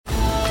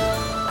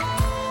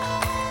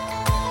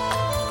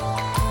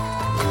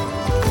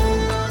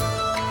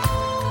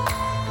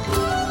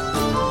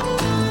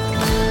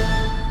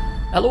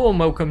Hello and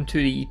welcome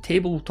to the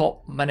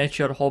Tabletop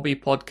Miniature Hobby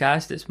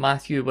Podcast. It's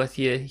Matthew with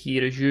you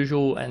here as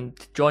usual and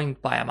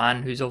joined by a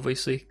man who's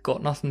obviously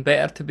got nothing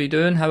better to be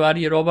doing. How are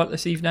you, Robert,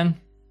 this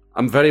evening?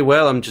 I'm very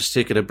well. I'm just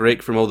taking a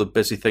break from all the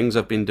busy things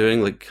I've been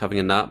doing, like having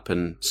a nap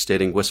and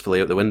staring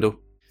wistfully out the window.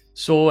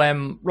 So,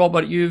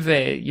 Robert,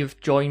 you've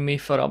joined me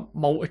for a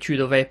multitude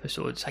of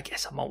episodes. I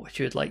guess a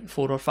multitude, like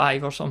 4 or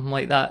 5 or something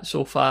like that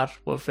so far.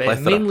 We've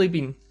mainly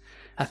been...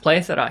 A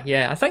plethora,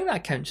 yeah. I think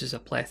that counts as a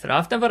plethora.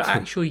 I've never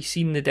actually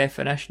seen the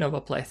definition of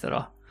a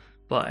plethora,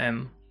 but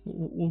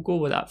we'll go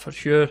with that for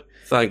sure.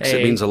 Thanks,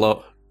 it means a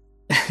lot.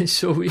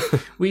 So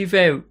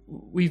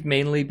we've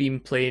mainly been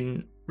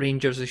playing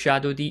Rangers of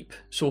Shadowdeep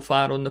so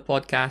far on the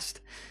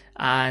podcast,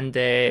 and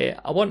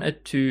I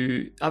wanted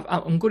to...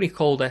 I'm going to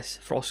call this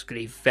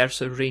Frostgrave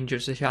versus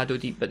Rangers of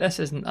Shadowdeep, but this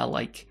isn't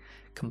a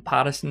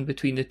comparison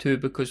between the two,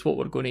 because what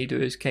we're going to do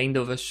is kind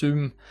of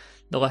assume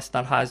the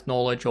listener has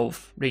knowledge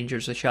of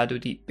Rangers of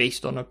Shadowdeep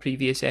based on our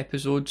previous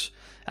episodes,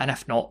 and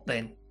if not,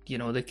 then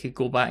they could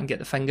go back and get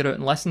the finger out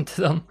and listen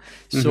to them.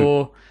 Mm-hmm.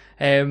 So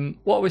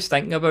what I was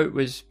thinking about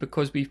was,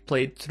 because we've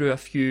played through a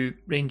few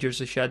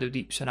Rangers of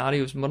Shadowdeep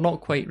scenarios and we're not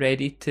quite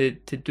ready to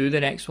do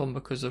the next one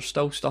because there's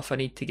still stuff I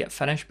need to get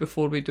finished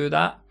before we do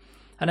that,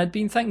 and I'd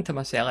been thinking to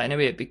myself,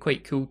 anyway, it'd be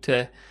quite cool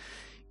to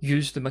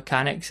use the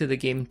mechanics of the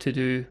game to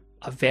do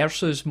a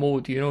versus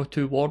mode, 2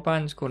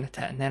 warbands going at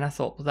it. And then I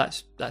thought, well,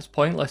 that's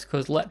pointless,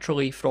 because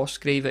literally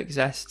Frostgrave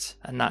exists,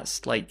 and that's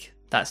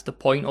the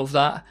point of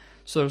that.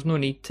 So there's no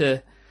need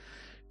to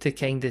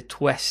kind of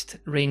twist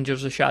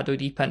Rangers of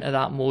Shadowdeep into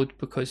that mode,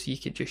 because you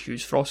could just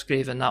use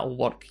Frostgrave and that'll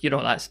work.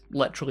 That's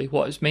literally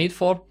what it's made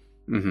for.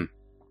 Mm-hmm.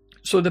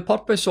 So the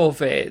purpose of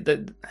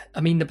the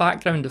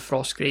background of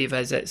Frostgrave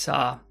is it's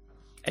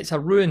a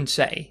ruined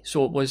city.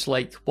 So it was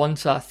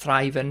once a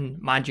thriving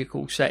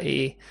magical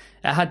city.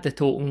 It had the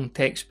total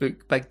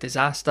textbook big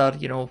disaster.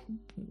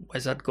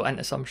 Wizard got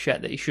into some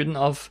shit that he shouldn't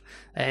have.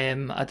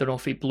 I don't know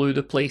if he blew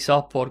the place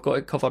up or got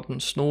it covered in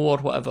snow or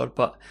whatever,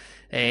 but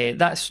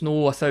that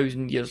snow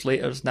 1,000 years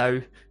later is now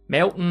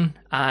melting,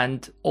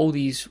 and all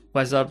these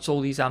wizards,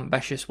 all these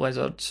ambitious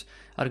wizards,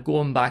 are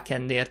going back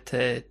in there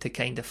to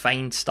kind of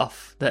find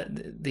stuff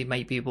that they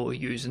might be able to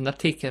use, and they're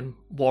taking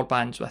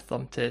warbands with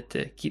them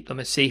to keep them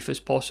as safe as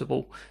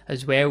possible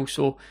as well.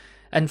 So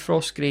in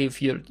Frostgrave,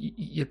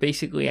 you're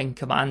basically in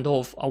command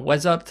of a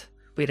wizard,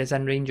 whereas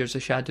in Rangers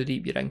of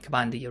Shadowdeep, you're in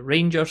command of your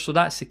ranger. So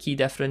that's the key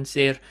difference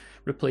there.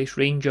 Replace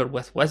ranger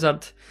with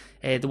wizard.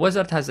 The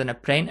wizard has an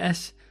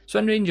apprentice. So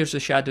in Rangers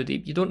of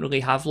Shadowdeep, you don't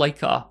really have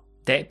a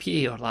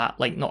deputy or that,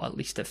 not at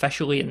least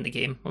officially in the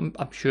game,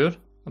 I'm sure.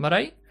 Am I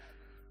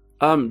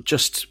right?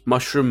 Just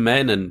mushroom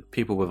men and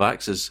people with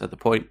axes at the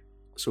point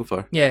so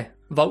far. Yeah,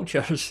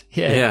 vultures.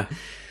 Yeah.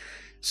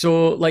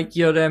 So,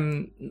 your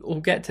we'll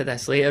get to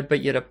this later,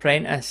 but your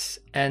apprentice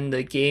in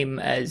the game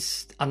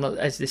is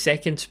the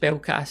second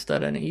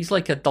spellcaster, and he's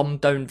like a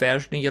dumbed down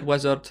version of your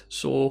wizard,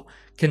 so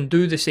can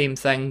do the same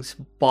things,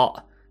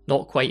 but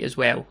not quite as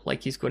well.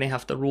 He's going to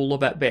have to roll a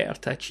bit better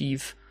to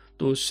achieve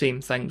those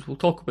same things. We'll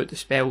talk about the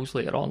spells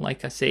later on,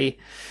 like I say.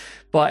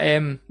 But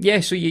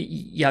so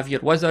you have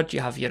your wizard,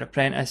 you have your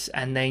apprentice,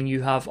 and then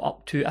you have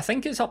up to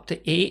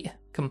 8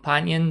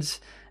 companions.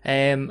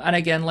 And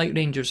again, like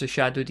Rangers of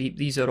Shadowdeep,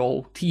 these are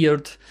all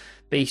tiered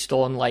based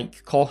on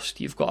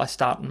cost. You've got a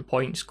starting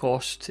points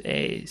cost,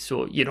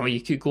 so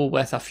you could go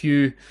with a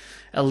few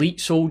elite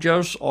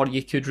soldiers, or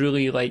you could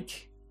really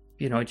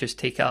just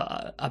take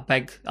a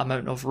big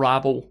amount of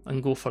rabble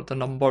and go for the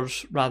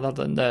numbers rather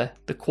than the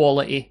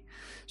quality.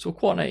 So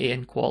quantity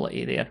and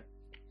quality there.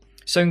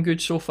 Sound good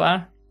so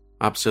far?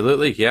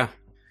 Absolutely, yeah.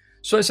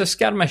 So it's a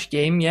skirmish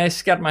game,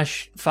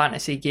 skirmish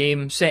fantasy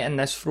game set in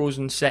this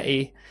frozen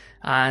city.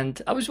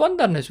 And I was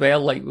wondering as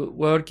well,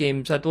 war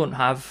games, I don't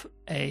have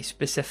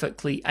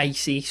specifically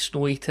icy,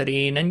 snowy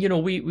terrain. And,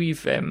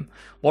 we've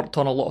worked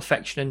on a lot of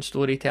fiction and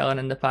storytelling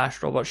in the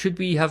past, Robert. Should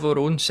we have our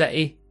own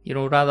city,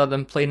 rather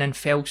than playing in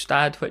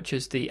Felstad, which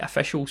is the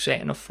official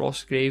setting of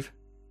Frostgrave?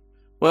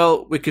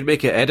 Well, we could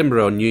make it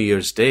Edinburgh on New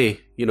Year's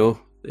Day,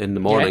 in the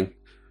morning.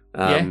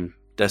 Yeah.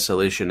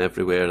 Desolation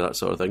everywhere, that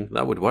sort of thing.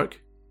 That would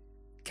work.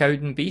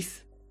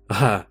 Cowdenbeath.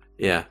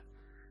 Yeah.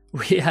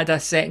 We had a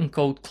setting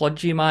called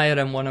Cludgymire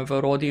in one of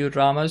our audio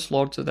dramas,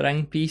 Lords of the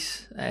Ring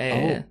piece.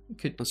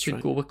 Could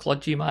go with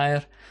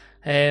Cludgymire.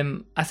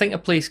 I think a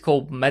place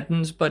called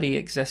Middensbury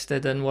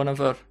existed in one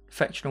of our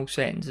fictional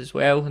settings as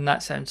well, and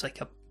that sounds like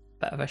a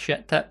bit of a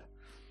shit tip.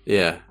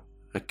 Yeah,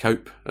 a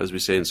cowp, as we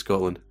say in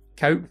Scotland.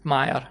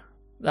 Cowpmire.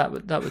 That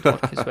would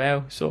work as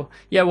well. So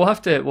yeah, we'll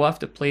have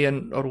to play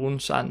in our own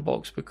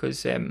sandbox,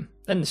 because in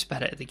the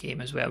spirit of the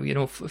game as well,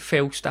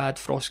 Felstad,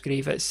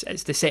 Frostgrave,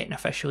 it's the setting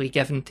officially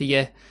given to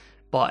you,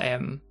 but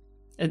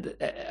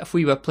if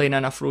we were playing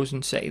in a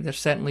frozen city, there's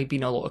certainly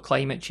been a lot of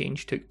climate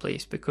change took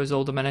place, because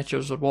all the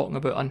miniatures are walking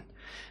about on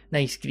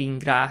nice green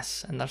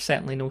grass, and there's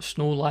certainly no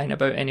snow lying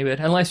about anywhere,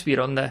 unless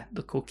we're on the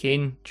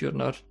cocaine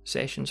during our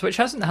sessions, which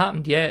hasn't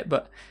happened yet,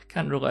 but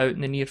can't rule it out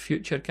in the near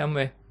future, can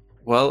we?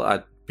 Well,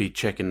 I'd be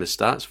checking the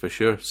stats for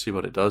sure, see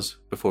what it does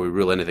before we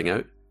rule anything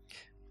out.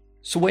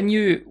 So when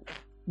you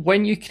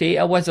when you create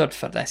a wizard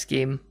for this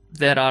game,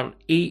 there are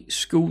 8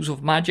 schools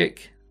of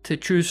magic to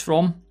choose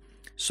from.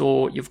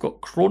 So you've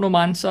got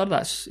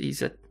Chronomancer,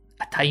 he's a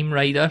time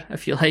rider,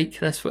 if you like,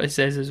 that's what it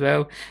says as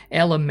well.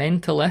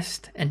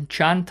 Elementalist,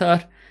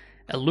 Enchanter,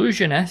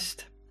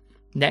 Illusionist,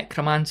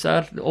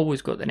 Necromancer,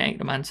 always got the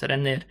Necromancer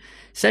in there.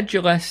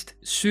 Sigilist,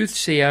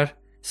 Soothsayer,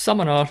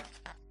 Summoner,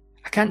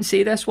 I can't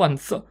say this one.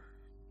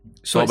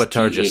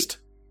 Thaumaturgist.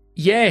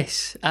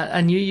 Yes,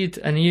 I knew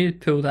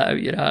you'd pull that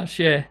out your arse,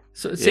 yeah.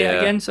 So say it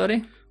again,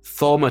 sorry.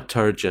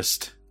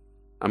 Thaumaturgist.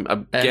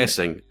 I'm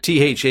guessing.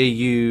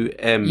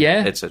 THAUM,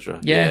 etc.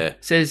 Yeah.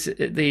 It says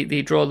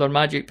they draw their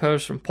magic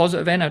powers from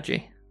positive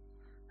energy.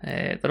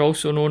 They're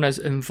also known as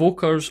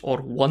invokers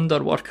or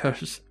wonder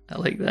workers. I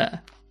like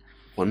that.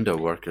 Wonder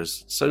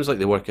workers. Sounds like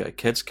they work at a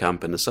kids'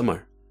 camp in the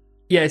summer.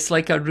 Yeah, it's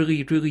like a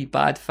really, really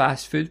bad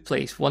fast food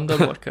place. Wonder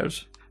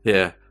workers.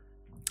 Yeah.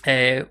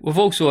 We've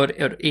also our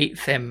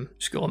 8th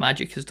school of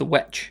magic is the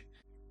witch.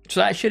 So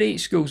that's your 8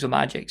 schools of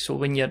magic. So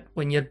when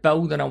you're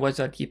building a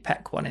wizard, you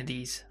pick one of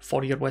these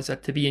for your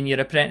wizard to be, and your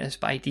apprentice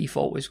by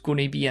default is going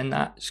to be in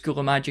that school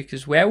of magic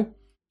as well.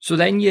 So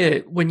then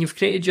when you've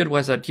created your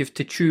wizard, you have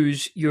to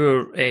choose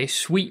your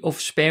suite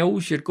of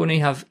spells. You're going to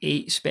have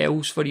 8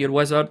 spells for your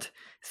wizard.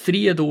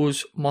 3 of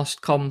those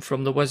must come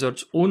from the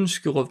wizard's own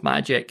school of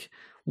magic.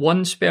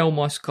 1 spell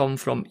must come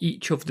from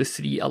each of the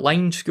 3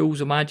 aligned schools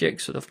of magic,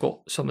 so they've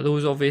got some of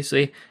those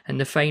obviously, and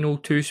the final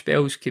 2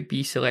 spells could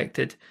be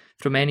selected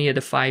from any of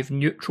the 5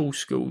 neutral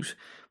schools,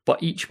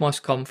 but each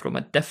must come from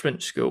a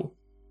different school.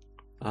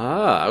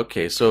 Ah,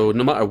 okay, so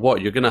no matter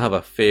what, you're going to have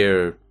a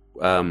fair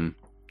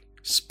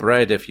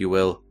spread, if you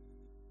will.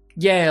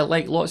 Yeah,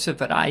 like lots of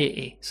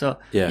variety. So,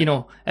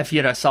 if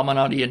you're a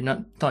summoner, you're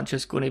not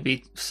just going to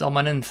be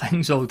summoning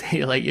things all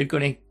day, like you're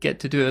going to get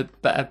to do a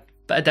bit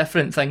of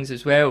different things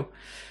as well.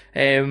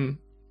 That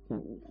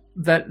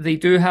they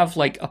do have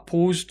like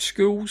opposed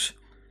schools,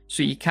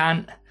 so you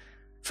can't,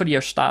 for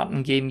your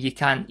starting game, you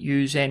can't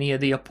use any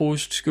of the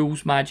opposed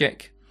schools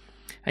magic.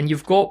 And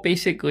you've got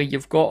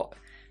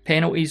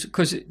penalties,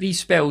 because these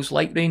spells,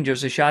 like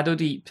Rangers of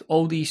Shadowdeep,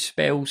 all these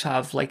spells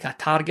have like a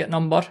target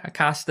number, a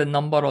casting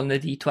number on the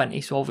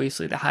D20, so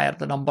obviously the higher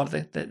the number,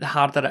 the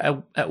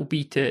harder it'll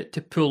be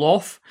to pull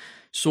off.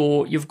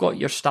 So you've got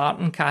your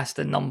starting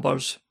casting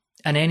numbers,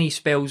 and any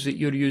spells that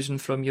you're using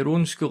from your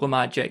own school of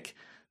magic,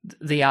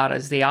 they are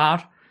as they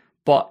are.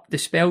 But the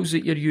spells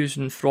that you're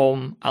using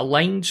from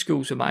aligned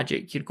schools of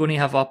magic, you're going to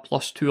have a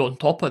 +2 on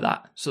top of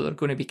that. So they're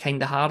going to be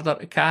kind of harder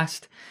to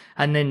cast.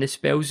 And then the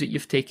spells that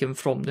you've taken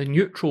from the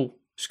neutral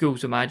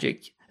schools of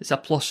magic, it's a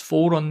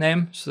 +4 on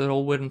them. So they're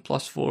all wearing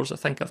 +4s. I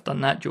think I've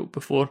done that joke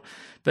before.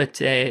 But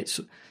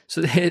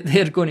so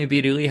they're going to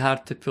be really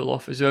hard to pull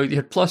off as well.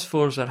 Your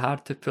 +4s are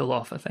hard to pull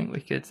off. I think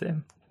we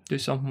could do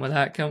something with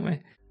that, can't we?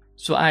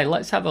 So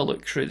let's have a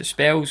look through the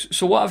spells.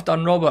 So what I've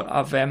done, Robert,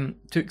 I've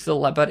took the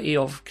liberty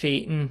of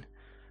creating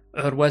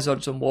our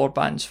wizards and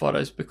warbands for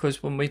us,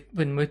 because when we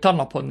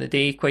turn up on the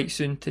day quite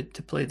soon to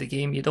play the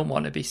game, you don't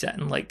want to be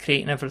sitting like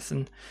creating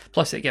everything.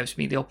 Plus it gives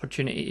me the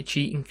opportunity to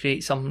cheat and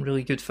create something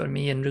really good for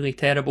me and really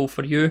terrible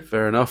for you.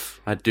 Fair enough.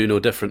 I'd do no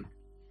different.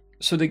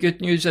 So the good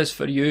news is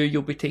for you,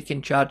 you'll be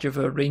taking charge of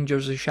our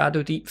Rangers of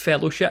Shadowdeep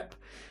Fellowship,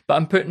 but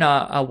I'm putting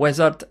a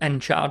wizard in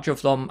charge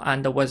of them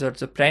and a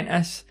wizard's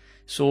apprentice.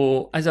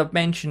 So, as I've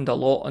mentioned a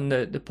lot on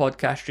the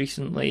podcast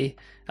recently,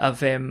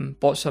 I've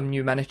bought some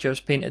new miniatures,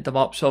 painted them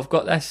up. So I've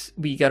got this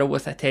wee girl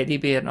with a teddy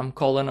bear, and I'm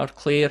calling her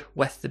Claire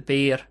with the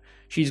bear.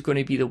 She's going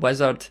to be the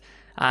wizard,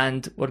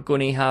 and we're going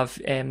to have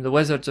the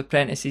wizard's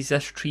apprentice is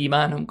this tree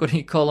man. I'm going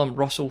to call him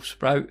Russell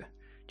Sprout. Do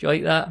you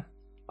like that?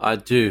 I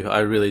do. I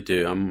really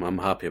do. I'm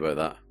happy about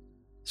that.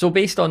 So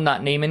based on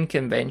that naming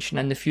convention,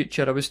 in the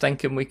future, I was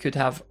thinking we could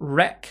have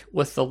Rick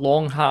with the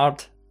long,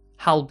 hard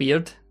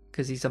halberd,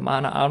 because he's a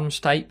man-at-arms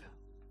type.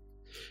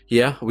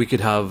 Yeah, we could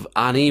have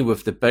Annie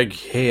with the big,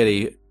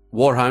 hairy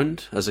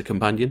warhound as a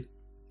companion.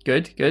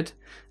 Good.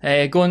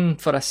 Going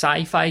for a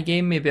sci-fi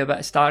game, maybe a bit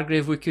of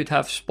Stargrave, we could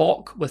have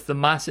Spock with the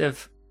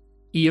massive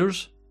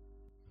ears.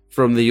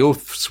 From the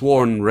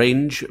Oath-sworn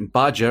range,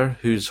 Badger,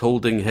 who's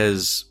holding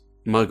his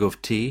mug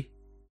of tea.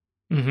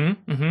 And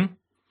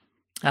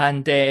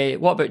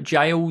what about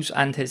Giles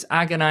and his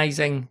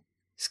agonising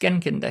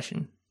skin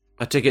condition?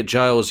 I take it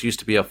Giles used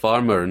to be a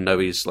farmer, and now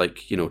he's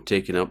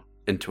taking up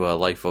into a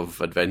life of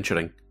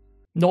adventuring.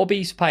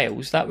 Nobby's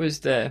Piles, that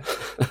was the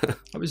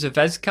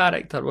Viz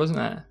character, wasn't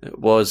it? It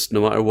was.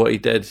 No matter what he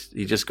did,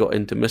 he just got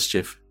into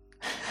mischief.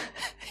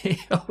 He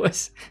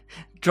always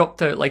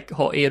dropped out like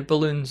hot air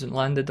balloons and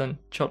landed on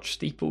church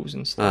steeples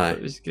and stuff. Aye.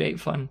 It was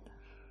great fun.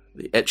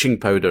 The itching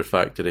powder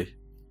factory.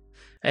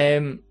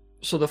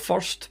 So the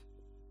first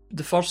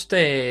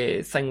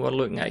thing we're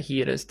looking at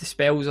here is the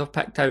spells I've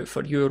picked out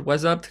for your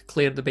wizard,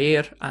 Claire the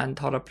Bear, and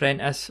her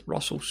apprentice,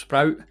 Russell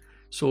Sprout.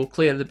 So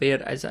Claire the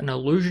Bear is an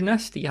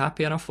illusionist. Are you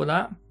happy enough with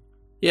that?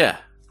 Yeah,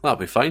 that'll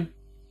be fine.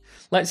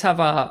 Let's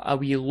have a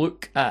wee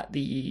look at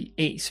the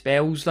 8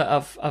 spells that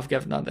I've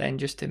given her then,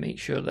 just to make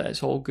sure that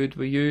it's all good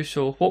with you.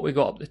 So what we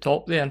got up the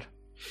top there?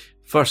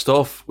 First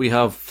off, we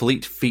have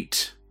Fleet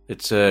Feet.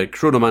 It's a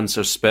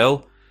Chronomancer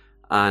spell.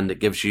 and it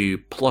gives you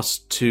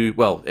 +2.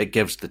 Well, it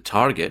gives the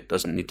target,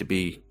 doesn't need to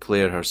be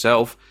Claire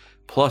herself,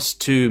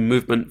 +2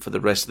 movement for the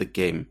rest of the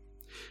game.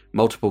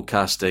 Multiple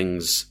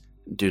castings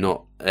do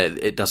not.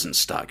 It doesn't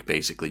stack.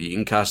 Basically, you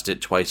can cast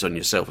it twice on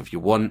yourself if you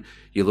want.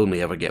 You'll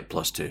only ever get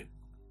 +2.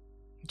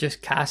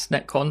 Just casting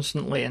it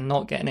constantly and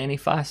not getting any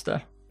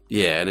faster.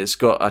 Yeah, and it's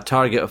got a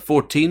target of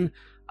 14,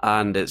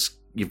 and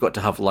you've got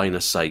to have line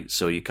of sight,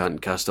 so you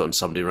can't cast it on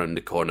somebody around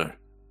the corner.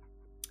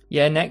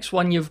 Yeah, next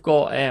one you've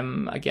got,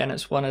 again,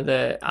 it's one of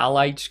the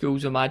allied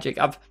schools of magic.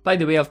 I've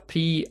updated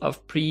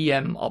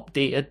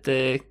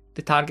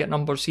the target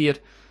numbers here.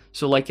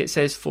 So like it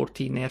says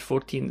 14 there,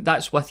 14.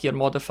 That's with your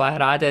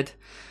modifier added.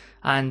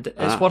 And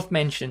it's worth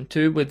mentioning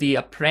too, with the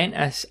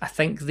apprentice, I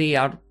think they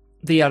are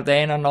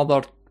then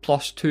another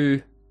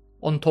 +2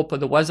 on top of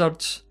the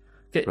wizards.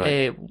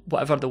 Right.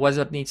 Whatever the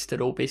wizard needs to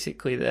roll,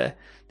 basically the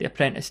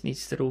apprentice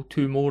needs to roll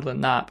 2 more than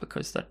that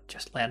because they're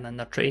just learning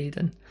their trade,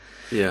 and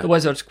the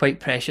wizard's quite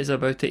precious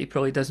about it. He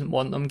probably doesn't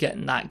want them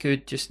getting that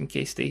good just in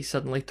case they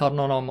suddenly turn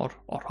on him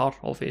or her,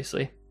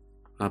 obviously.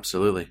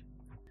 Absolutely.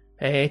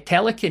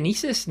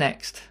 Telekinesis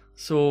next.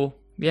 So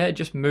yeah,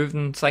 just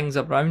moving things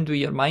around with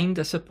your mind,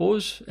 I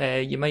suppose.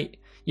 You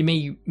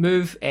may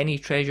move any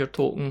treasure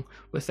token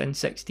within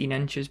 16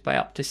 inches by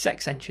up to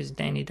 6 inches in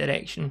any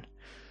direction.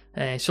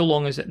 So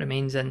long as it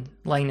remains in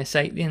line of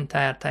sight the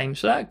entire time.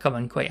 So that'd come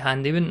in quite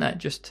handy, wouldn't it?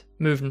 Just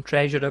moving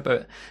treasure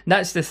about. And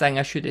that's the thing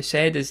I should have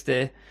said is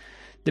the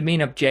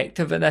main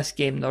objective of this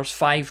game. There's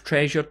 5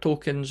 treasure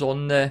tokens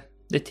on the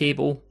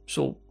table.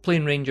 So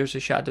playing Rangers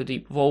of Shadow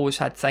Deep, we've always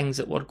had things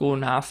that we're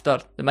going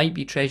after. There might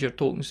be treasure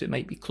tokens, there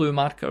might be clue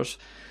markers.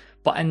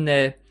 But in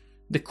the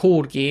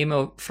core game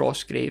of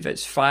Frostgrave,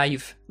 it's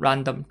 5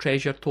 random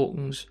treasure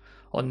tokens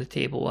on the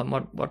table, and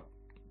we're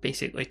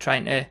basically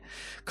trying to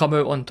come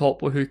out on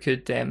top with who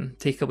could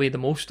take away the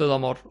most of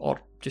them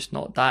or just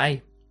not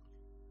die.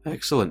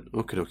 Excellent.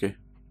 Okay.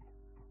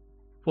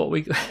 What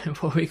we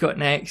got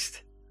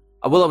next?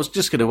 Well, I was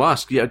just going to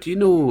ask, do you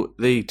know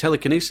the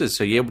telekinesis?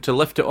 Are you able to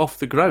lift it off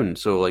the ground?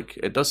 So, like,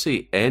 it does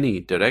say any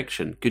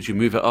direction. Could you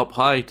move it up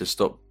high to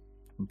stop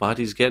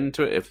baddies getting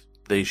to it if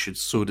they should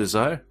so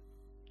desire?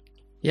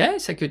 Yeah,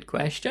 it's a good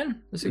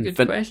question.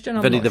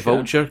 Question. Vinny the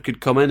Vulture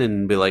could come in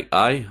and be like,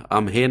 aye,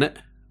 I'm haying it.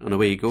 And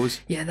away he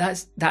goes. Yeah,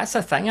 that's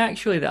a thing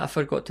actually that I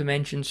forgot to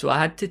mention. So I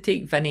had to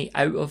take Vinny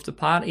out of the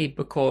party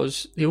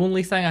because the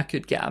only thing I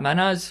could get him in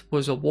as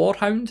was a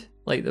Warhound.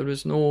 Like there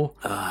was no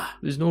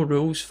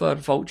rules for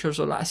vultures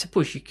or that. I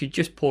suppose you could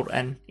just port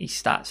in his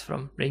stats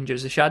from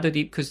Rangers of Shadow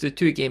Deep because the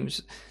two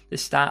games, the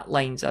stat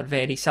lines are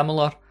very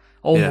similar,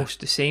 almost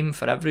the same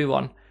for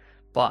everyone.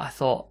 But I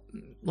thought,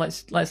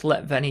 let's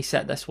let Vinny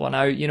set this one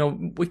out. You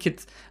know, we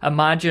could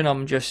imagine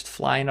him just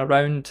flying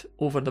around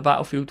over the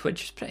battlefield,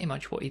 which is pretty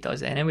much what he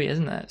does anyway,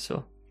 isn't it?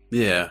 So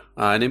yeah,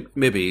 and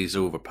maybe he's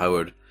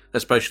overpowered,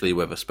 especially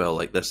with a spell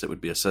like this that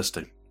would be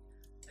assisting.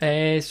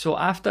 So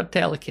after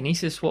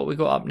telekinesis, what we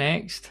got up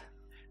next?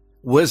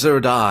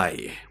 Wizard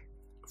Eye,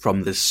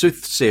 from the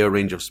Soothsayer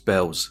range of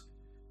spells.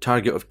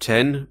 Target of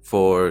 10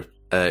 for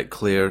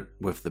Claire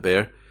with the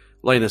bear.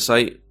 Line of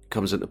sight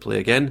comes into play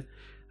again.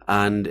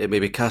 And it may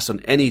be cast on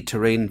any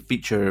terrain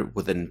feature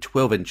within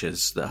 12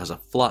 inches that has a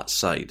flat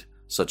side,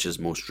 such as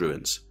most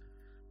ruins.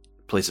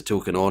 Place a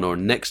token on or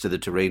next to the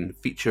terrain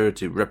feature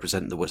to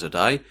represent the Wizard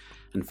Eye,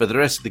 and for the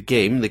rest of the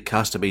game, the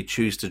caster may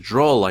choose to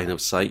draw a line of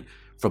sight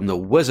from the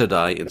Wizard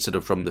Eye instead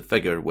of from the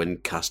figure when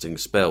casting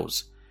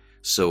spells.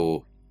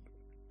 So,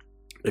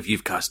 if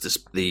you've cast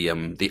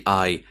the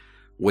eye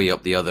way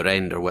up the other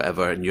end or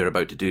whatever, and you're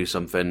about to do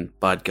something,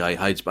 bad guy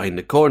hides behind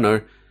the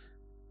corner,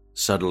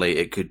 suddenly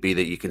it could be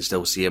that you can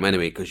still see him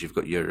anyway because you've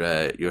got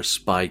your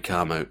spy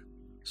cam out.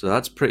 So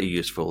that's pretty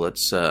useful.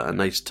 That's a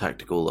nice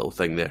tactical little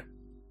thing there.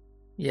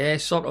 Yeah,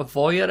 sort of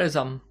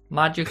voyeurism,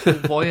 magical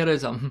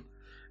voyeurism.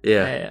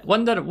 Yeah.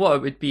 Wonder what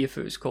it would be if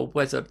it was called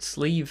Wizard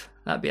Sleeve.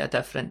 That'd be a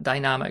different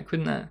dynamic,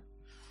 wouldn't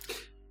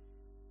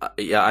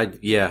it?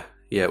 Yeah,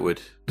 it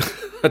would.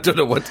 I don't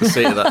know what to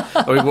say to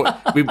that. I mean,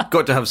 we've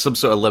got to have some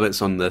sort of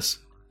limits on this.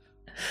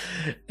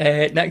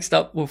 Next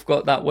up, we've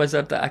got that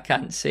wizard that I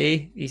can't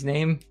say his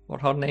name or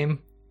her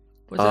name.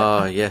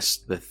 Yes,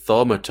 the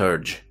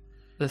Thaumaturge.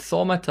 The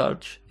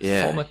Thaumaturge.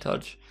 Yeah.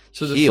 Thaumaturge.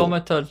 So the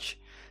Thaumaturge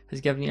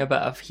has given you a bit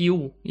of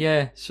heal.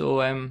 Yeah,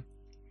 so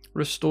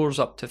restores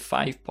up to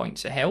 5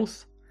 points of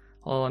health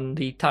on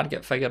the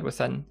target figure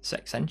within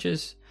 6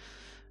 inches.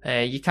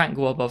 You can't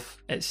go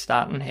above its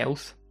starting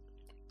health,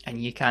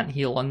 and you can't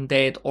heal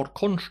undead or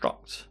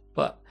constructs.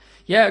 But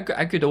yeah,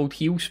 a good old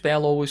heal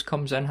spell always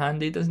comes in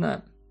handy, doesn't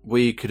it?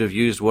 We could have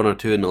used 1 or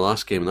 2 in the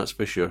last game, that's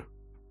for sure.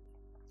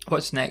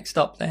 What's next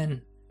up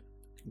then?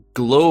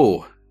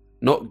 Glow.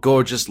 Not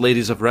Gorgeous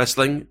Ladies of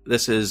Wrestling.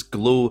 This is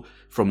Glow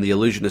from the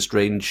Illusionist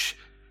range,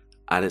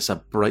 and it's a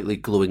brightly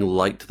glowing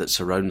light that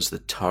surrounds the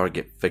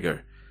target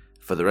figure.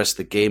 For the rest of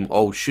the game,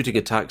 all shooting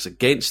attacks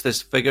against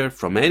this figure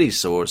from any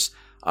source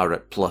are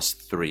at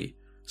 +3.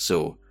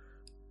 So,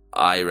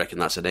 I reckon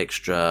that's an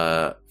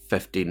extra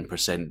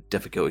 15%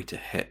 difficulty to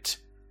hit.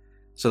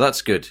 So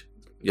that's good.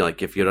 You know,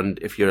 like if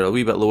you're a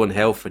wee bit low on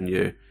health and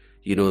you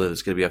You know that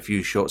there's going to be a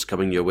few shots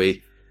coming your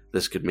way.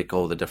 This could make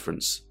all the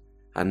difference.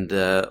 And,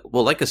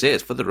 well, like I say,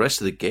 it's for the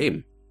rest of the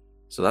game.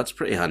 So that's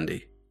pretty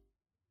handy.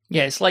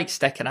 Yeah, it's like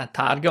sticking a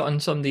target on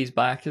somebody's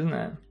back, isn't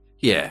it?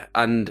 Yeah,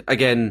 and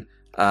again,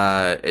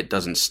 it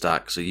doesn't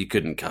stack, so you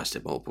couldn't cast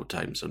it multiple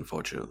times,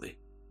 unfortunately.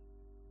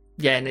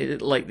 Yeah,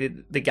 and like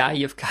the guy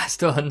you've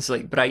cast on's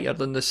like brighter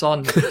than the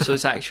sun, so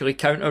it's actually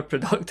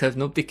counterproductive.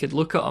 Nobody could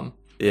look at him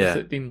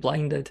without being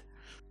blinded.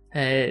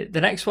 The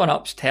next one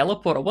up's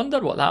Teleport. I wonder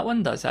what that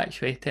one does,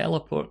 actually.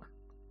 Teleport.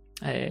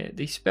 The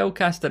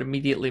spellcaster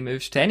immediately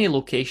moves to any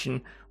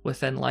location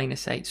within line of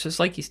sight. So it's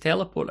like he's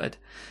teleported,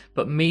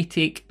 but may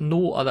take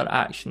no other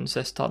actions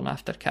this turn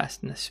after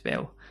casting the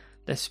spell.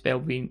 This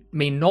spell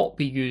may not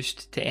be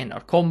used to enter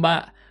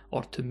combat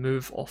or to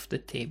move off the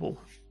table.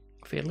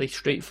 Fairly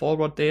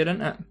straightforward there,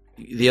 isn't it?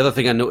 The other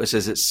thing I noticed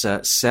is it's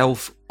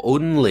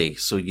self-only,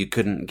 so you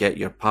couldn't get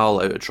your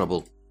pal out of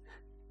trouble.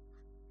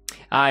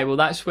 Aye, well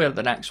that's where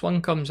the next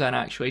one comes in,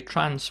 actually.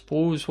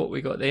 Transpose, what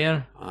we got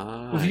there.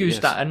 We've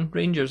used that in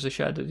Rangers of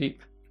Shadow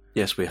Deep.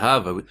 Yes, we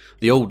have.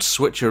 The old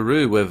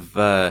switcheroo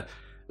with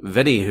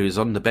Vinny, who's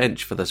on the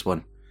bench for this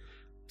one.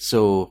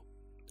 So,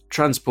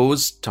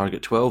 transpose,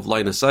 target 12,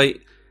 line of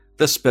sight.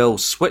 This spell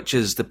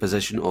switches the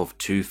position of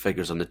two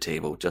figures on the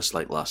table, just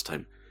like last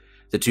time.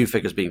 The two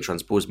figures being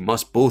transposed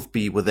must both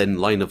be within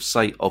line of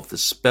sight of the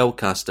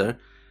spellcaster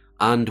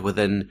and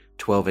within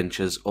 12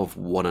 inches of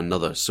one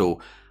another. So,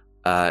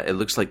 it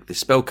looks like the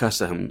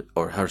spellcaster him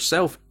or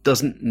herself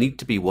doesn't need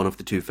to be one of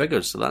the two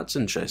figures, so that's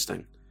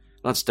interesting.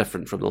 That's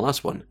different from the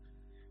last one.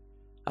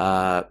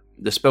 The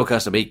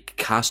spellcaster may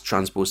cast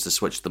transpose to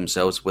switch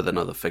themselves with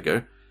another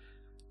figure.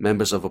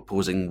 Members of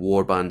opposing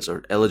warbands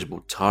are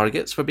eligible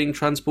targets for being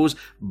transposed,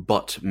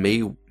 but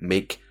may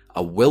make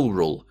a will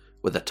roll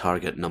with a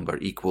target number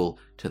equal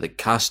to the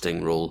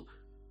casting roll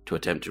to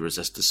attempt to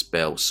resist the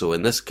spell. So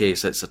in this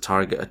case, it's a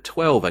target of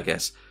 12, I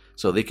guess.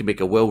 So they can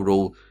make a will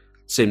roll,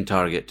 same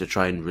target, to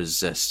try and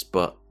resist.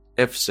 But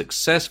if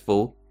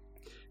successful,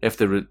 if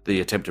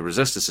the attempt to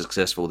resist is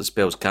successful, the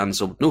spell's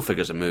cancelled, no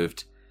figures are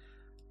moved,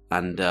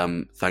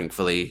 and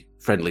thankfully,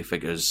 friendly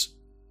figures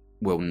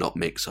will not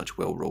make such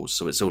will rolls.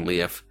 So it's only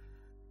if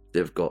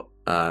they've got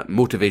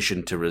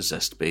motivation to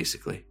resist,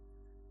 basically.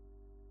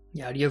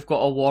 Yeah, you've got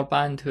a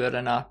warband who are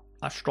in a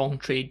strong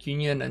trade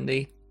union and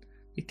they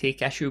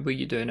take issue with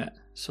you doing it.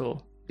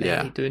 So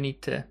they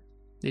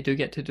do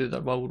get to do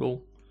their will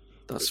roll.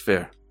 That's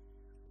fair.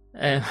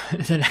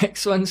 The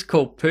next one's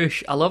called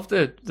Push. I love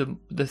the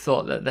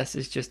thought that this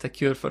is just a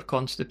cure for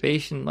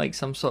constipation, like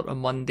some sort of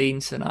mundane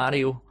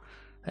scenario.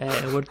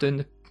 We're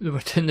doing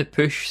the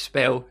Push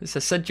spell. It's a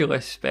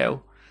Sigilus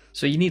spell.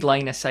 So you need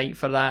line of sight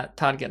for that.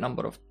 Target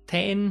number of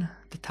 10.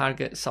 The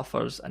target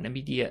suffers an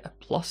immediate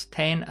plus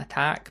 10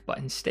 attack, but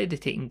instead of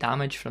taking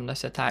damage from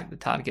this attack, the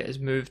target is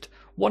moved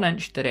 1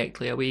 inch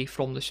directly away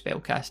from the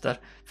spellcaster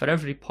for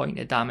every point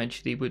of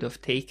damage they would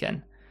have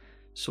taken.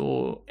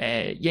 So,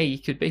 you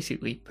could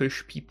basically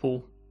push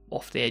people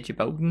off the edge of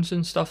buildings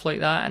and stuff like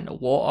that into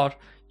water.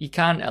 You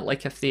can't,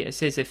 like it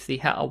says if they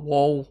hit a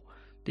wall,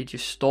 they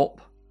just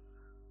stop.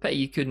 But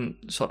you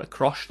couldn't sort of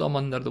crush them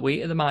under the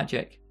weight of the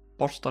magic,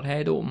 burst their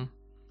head open.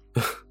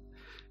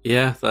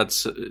 Yeah,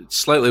 that's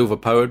slightly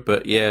overpowered,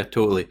 but yeah,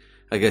 totally.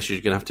 I guess you're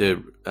going to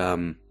have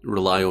to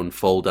rely on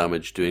fall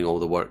damage doing all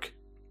the work.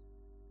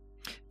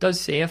 It does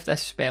say if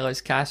this spell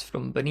is cast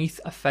from beneath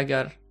a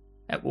figure,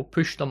 it will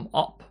push them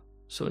up.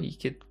 So you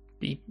could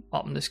be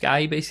up in the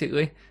sky,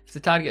 basically. If the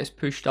target is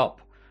pushed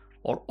up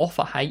or off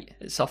a height,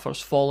 it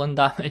suffers falling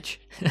damage.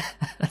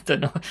 I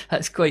don't know.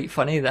 That's quite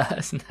funny, that,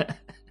 isn't it?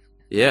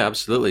 Yeah,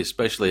 absolutely.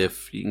 Especially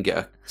if you can get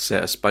a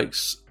set of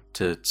spikes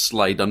to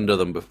slide under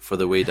them for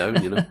the way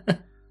down, you know.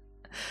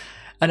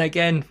 And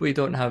again, we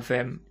don't have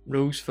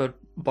rules for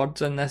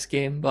birds in this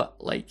game, but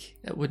like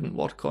it wouldn't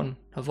work on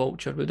a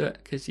vulture, would it?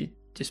 Because you'd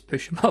just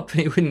push him up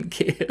and he wouldn't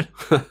care.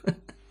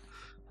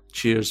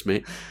 Cheers,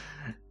 mate.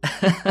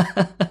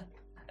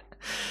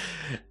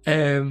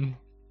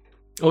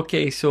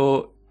 Okay,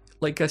 so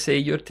like I say,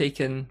 you're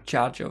taking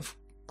charge of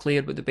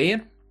Claire with the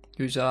Bear,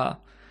 who's a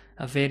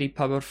very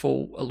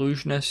powerful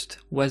illusionist,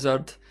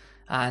 wizard,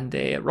 and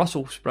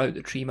Russell Sprout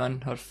the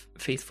Treeman, her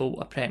faithful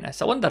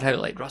apprentice. I wonder how,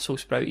 like, Russell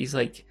Sprout, he's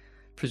like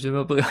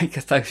presumably like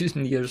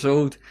 1,000 years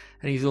old,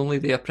 and he's only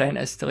the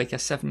apprentice to like a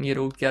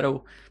 7-year-old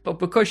girl. But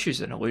because she's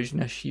an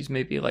illusionist, she's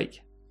maybe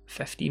like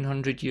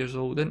 1,500 years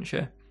old, isn't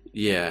she?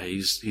 Yeah,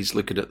 he's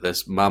looking at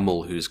this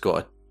mammal who's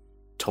got a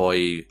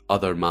toy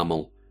other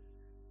mammal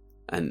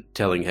and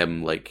telling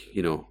him, like,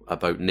 you know,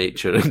 about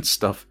nature and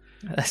stuff.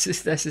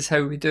 This is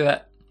how we do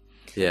it.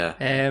 Yeah.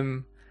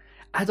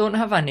 I don't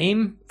have a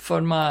name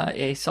for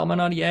my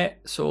summoner yet,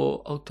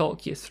 so I'll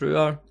talk you through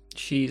her.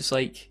 She's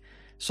like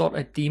sort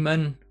of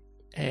demonesque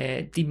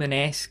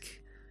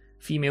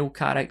female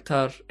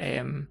character.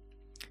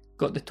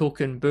 Got the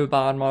token boob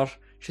armor.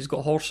 She's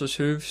got horse's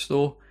hooves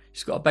though.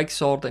 She's got a big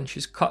sword and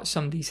she's cut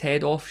somebody's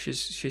head off.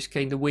 She's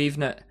kind of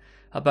waving it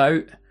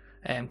about,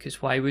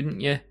 because why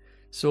wouldn't you?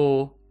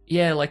 So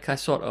Yeah, like a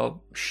sort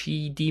of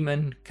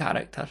she-demon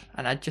character.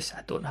 And I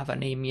don't have a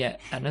name yet.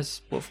 And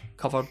as we've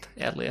covered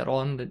earlier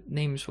on, the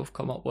names we've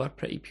come up with are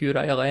pretty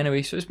puerile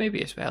anyway, so it's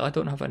maybe as well. I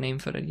don't have a name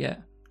for it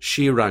yet.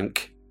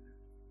 She-Rank.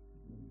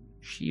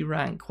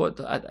 She-Rank? What?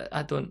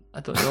 I don't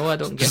know. I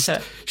don't get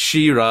it.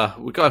 She-Ra.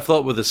 We got a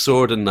thought with a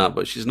sword in that,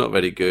 but she's not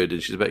very good,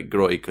 and she's a bit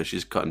grotty because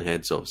she's cutting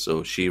heads off,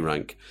 so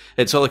She-Rank.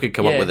 It's all I could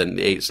come up with in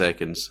 8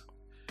 seconds.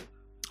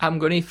 I'm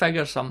going to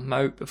figure something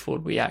out before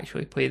we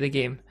actually play the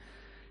game.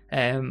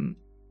 And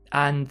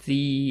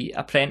the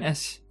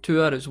Apprentice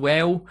tour as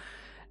well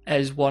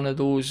is one of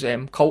those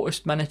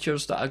cultist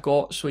miniatures that I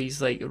got. So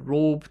he's like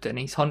robed and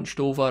he's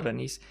hunched over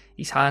and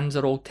his hands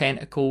are all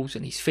tentacles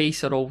and his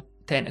face are all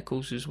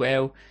tentacles as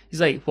well. He's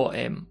like what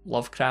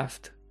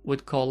Lovecraft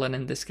would call an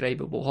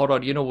indescribable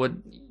horror. You know,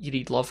 when you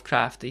read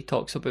Lovecraft, he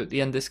talks about the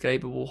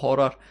indescribable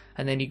horror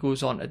and then he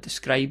goes on to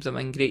describe them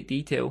in great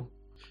detail.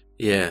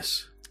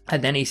 Yes.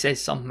 And then he says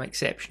something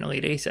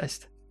exceptionally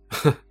racist.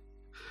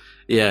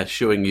 Yeah,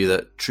 showing you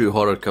that true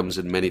horror comes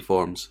in many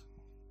forms.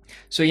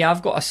 So yeah,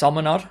 I've got a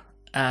summoner,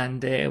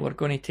 and we're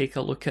going to take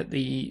a look at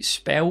the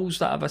spells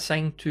that I've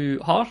assigned to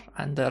her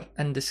and their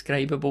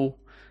indescribable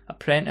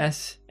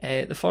apprentice.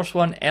 The first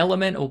one,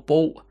 Elemental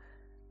Bolt.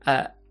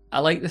 I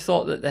like the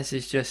thought that this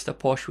is just a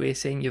posh way of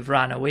saying you've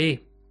ran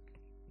away.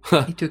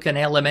 He took an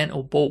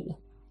Elemental Bolt.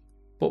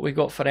 What we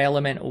got for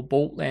Elemental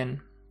Bolt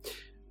then?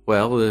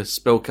 Well, the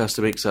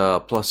spellcaster makes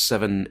a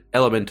 +7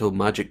 elemental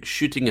magic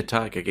shooting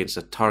attack against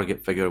a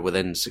target figure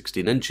within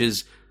 16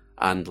 inches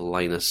and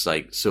line of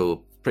sight.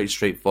 So, pretty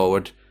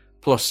straightforward.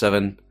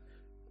 +7.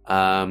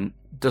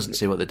 Doesn't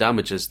say what the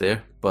damage is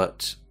there,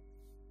 but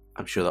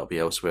I'm sure that'll be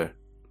elsewhere.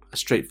 A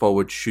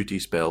straightforward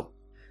shooty spell.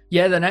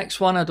 Yeah, the next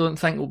one I don't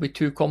think will be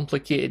too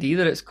complicated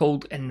either. It's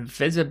called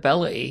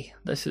Invisibility.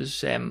 This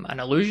is an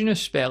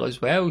illusionist spell as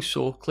well,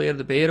 so Claire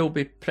the Bear will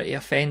be pretty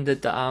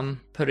offended that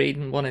I'm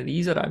parading one of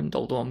these around,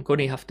 although I'm going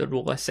to have to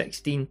roll a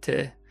 16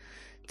 to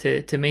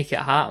make it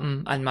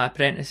happen, and my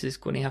apprentice is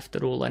going to have to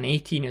roll an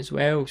 18 as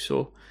well.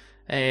 So,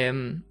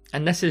 and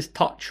this is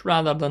touch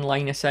rather than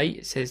line of sight.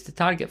 It says the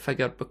target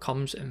figure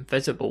becomes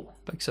invisible.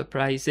 Big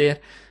surprise there.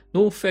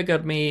 No figure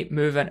may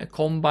move into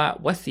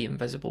combat with the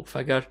invisible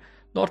figure,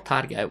 nor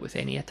target it with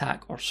any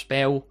attack or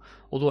spell,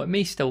 although it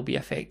may still be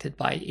affected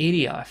by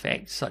area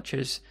effects such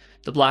as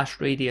the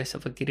blast radius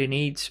of a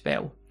grenade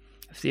spell.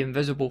 If the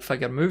invisible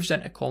figure moves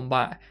into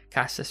combat,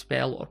 casts a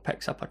spell or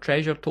picks up a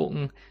treasure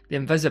token, the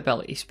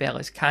invisibility spell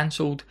is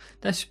cancelled.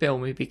 This spell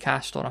may be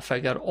cast on a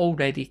figure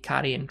already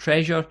carrying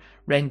treasure,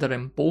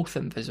 rendering both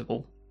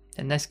invisible.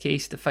 In this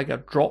case, the figure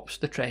drops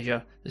the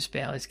treasure, the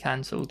spell is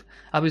cancelled.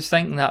 I was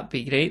thinking that'd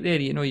be great there,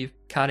 you know, you're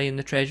carrying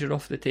the treasure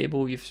off the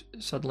table, you've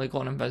suddenly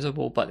gone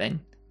invisible, but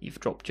then you've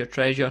dropped your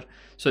treasure.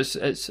 So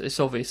it's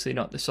obviously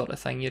not the sort of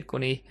thing you're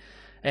going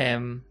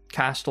to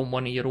cast on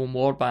one of your own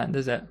warband,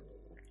 is it?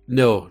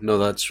 No,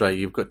 that's right.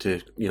 You've got to,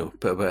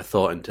 put a bit of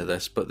thought into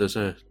this, but there's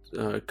a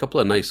couple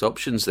of nice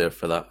options there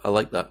for that. I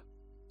like that.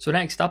 So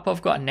next up,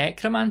 I've got a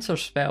Necromancer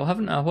spell,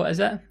 haven't I? What is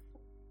it?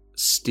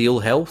 Steal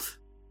health.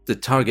 The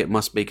target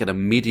must make an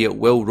immediate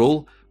will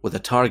roll with a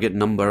target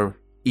number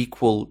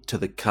equal to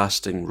the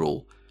casting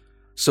roll.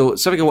 So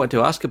something I wanted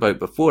to ask about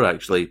before,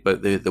 actually,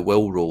 about the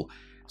will roll.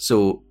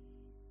 So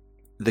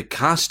the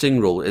casting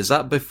roll, is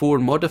that before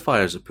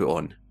modifiers are put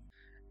on?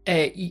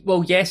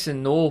 Well, yes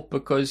and no,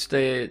 because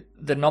the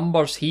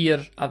numbers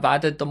here, I've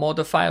added the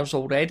modifiers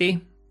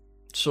already.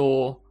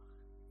 So,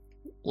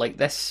 like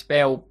this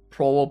spell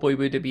probably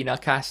would have been a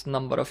casting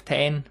number of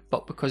 10,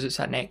 but because it's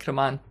a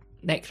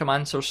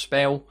Necromancer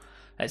spell,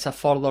 it's a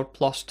further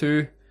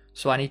 +2,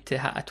 so I need to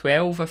hit a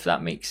 12, if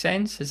that makes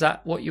sense. Is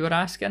that what you were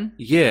asking?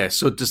 Yeah,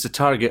 so does the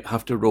target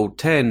have to roll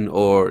 10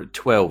 or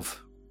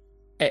 12?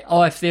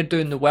 If they're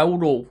doing the will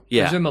roll,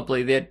 yeah.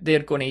 Presumably they're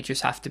going to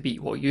just have to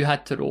beat what you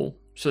had to roll,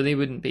 so they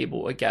wouldn't be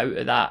able to get out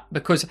of that.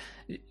 Because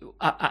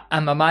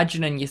I'm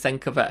imagining you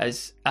think of it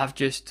as, I've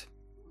just,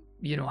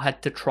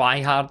 had to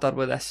try harder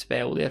with this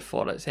spell,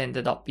 therefore it's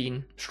ended up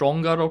being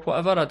stronger or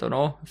whatever. I don't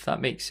know if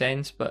that makes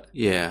sense, but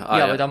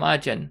I would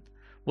imagine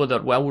with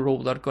their will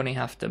roll, they're going to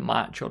have to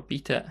match or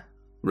beat it.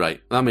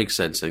 Right, that makes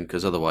sense then,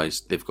 because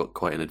otherwise they've got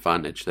quite an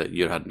advantage that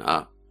you're having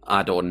to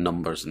add on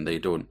numbers and they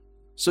don't.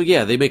 So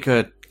yeah, they make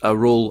a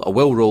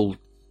will roll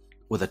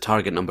with a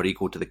target number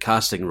equal to the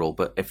casting roll,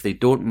 but if they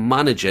don't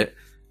manage it,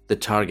 the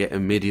target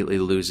immediately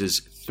loses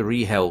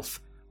 3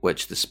 health,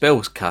 which the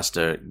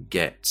spellcaster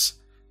gets.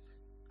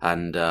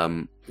 And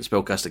the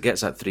spellcaster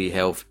gets that 3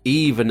 health,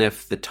 even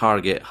if the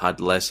target had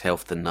less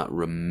health than that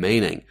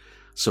remaining.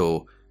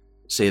 So,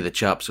 say the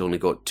chap's only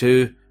got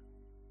 2,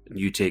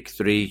 you take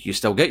 3, you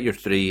still get your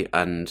 3,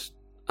 and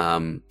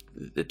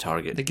the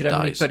target the Grim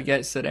dies. Reaper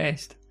gets the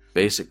rest.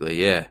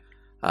 Basically, yeah.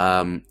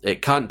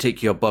 It can't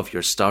take you above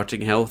your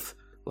starting health,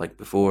 like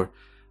before,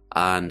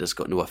 and it's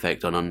got no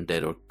effect on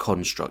undead or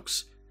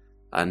constructs.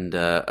 And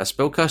a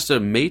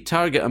spellcaster may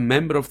target a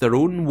member of their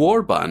own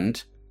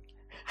warband.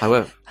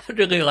 However, I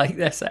really like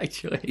this,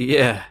 actually.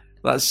 Yeah,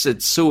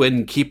 it's so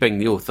in keeping,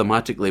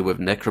 thematically with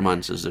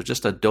necromancers. They're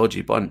just a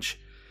dodgy bunch.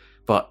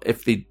 But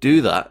if they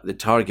do that, the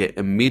target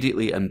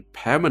immediately and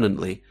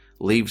permanently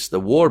leaves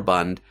the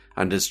warband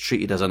and is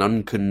treated as an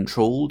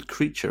uncontrolled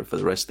creature for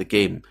the rest of the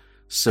game.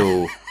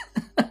 So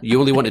you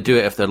only want to do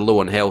it if they're low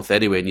on health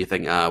anyway, and you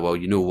think, well,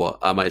 you know what,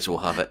 I might as well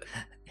have it.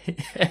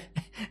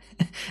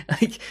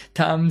 Like,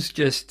 Tam's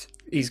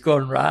he's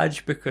gone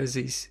Raj because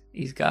his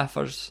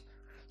gaffers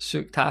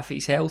sucked half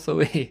his health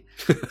away.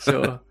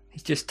 So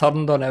he's just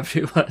turned on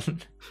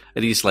everyone.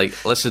 And he's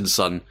like, listen,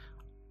 son,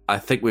 I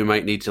think we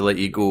might need to let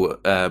you go,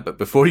 but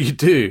before you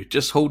do,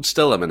 just hold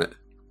still a minute.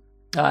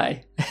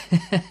 Aye.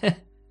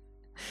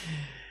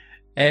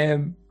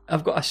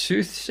 I've got a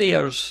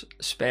Soothsayer's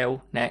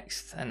spell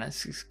next, and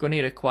it's going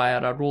to require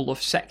a roll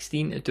of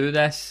 16 to do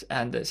this,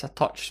 and it's a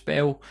touch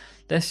spell.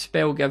 This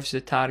spell gives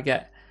the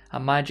target a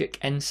magic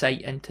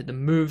insight into the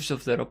moves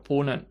of their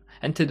opponent,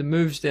 into the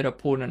moves their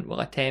opponent will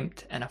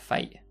attempt in a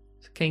fight.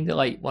 It's kind of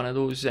like one of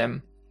those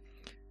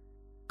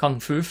kung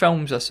fu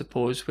films, I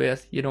suppose, where,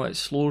 it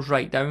slows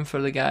right down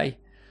for the guy.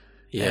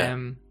 Yeah.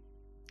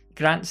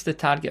 Grants the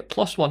target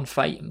 +1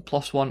 fight and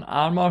 +1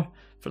 armour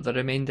for the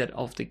remainder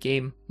of the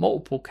game.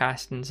 Multiple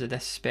castings of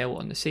this spell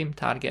on the same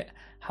target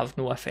have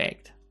no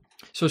effect.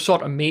 So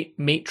sort of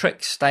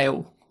Matrix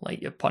style,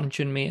 like you're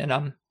punching me and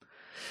I'm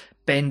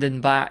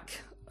bending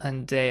back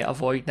and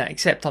avoiding it,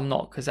 except I'm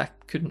not, because I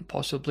couldn't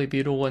possibly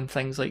be rolling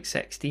things like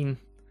 16.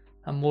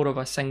 I'm more of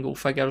a single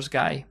figures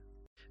guy.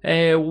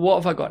 What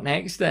have I got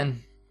next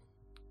then?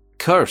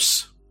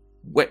 Curse.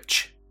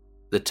 Witch.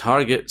 The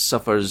target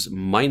suffers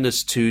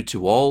 -2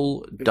 to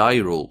all die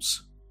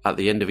rolls. At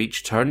the end of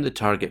each turn, the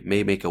target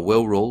may make a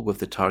will roll with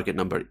the target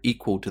number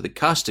equal to the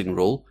casting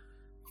roll,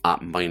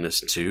 at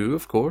 -2,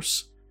 of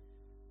course.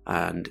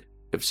 And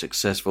if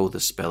successful, the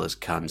spell is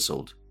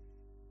cancelled.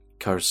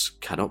 Curse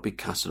cannot be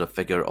cast on a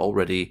figure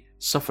already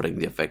suffering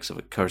the effects of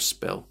a curse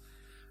spell.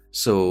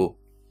 So,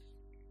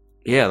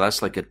 yeah,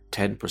 that's like a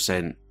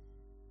 10%.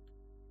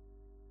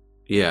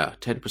 Yeah,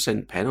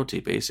 10% penalty,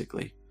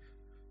 basically,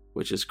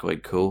 which is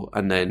quite cool.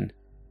 And then,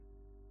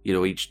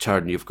 each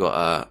turn you've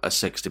got a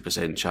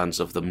 60% chance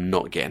of them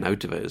not getting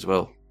out of it as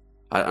well.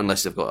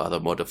 Unless they've got other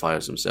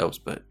modifiers themselves.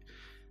 But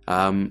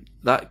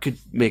that could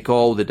make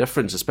all the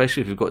difference,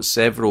 especially if you've got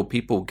several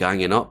people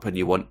ganging up and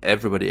you want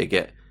everybody to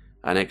get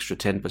an extra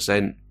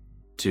 10%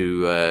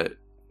 to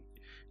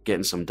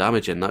getting some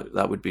damage in.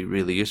 That would be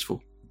really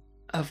useful.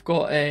 I've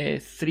got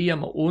 3 of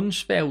my own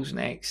spells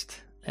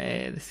next.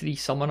 The 3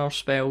 summoner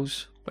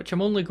spells, which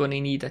I'm only going to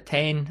need a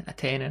 10,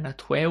 and a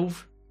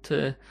 12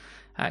 to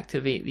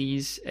activate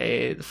these.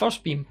 The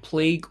first being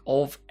Plague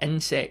of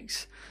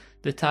Insects.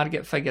 The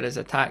target figure is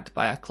attacked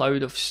by a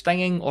cloud of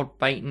stinging or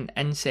biting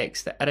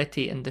insects that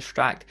irritate and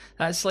distract.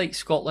 That's like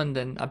Scotland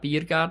and a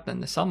beer garden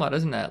in the summer,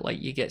 isn't it?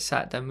 Like, you get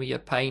sat down with your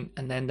pint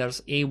and then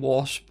there's a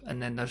wasp,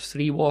 and then there's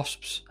 3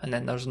 wasps, and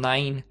then there's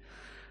 9,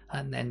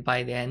 and then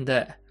by the end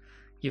of it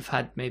you've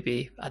had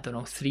maybe,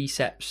 3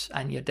 sips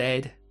and you're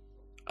dead.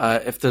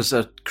 If there's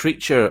a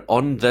creature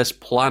on this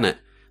planet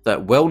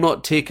that will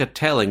not take a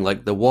telling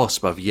like the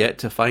wasp, I've yet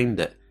to find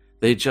it.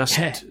 They just,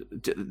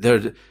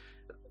 they're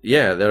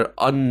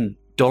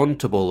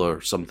undauntable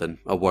or something,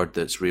 a word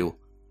that's real.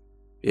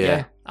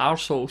 Yeah,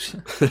 arseholes.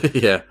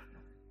 Yeah.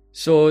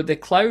 So the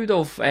cloud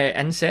of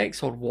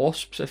insects, or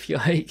wasps if you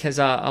like, has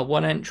a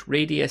 1-inch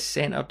radius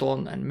centred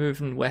on and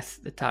moving with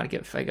the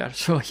target figure.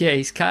 So yeah,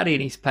 he's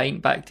carrying his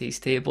pint back to his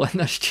table and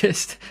there's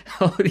just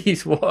all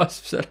these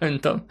wasps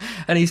around him.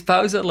 And his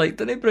pals are like,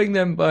 didn't bring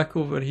them back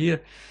over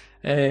here?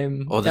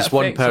 There's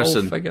one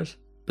person.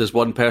 There's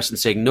one person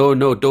saying,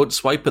 no, don't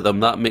swipe at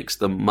them, that makes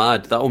them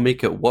mad, that'll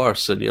make it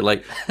worse. And you're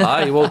like,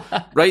 aye, well,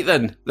 right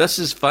then, this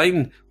is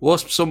fine,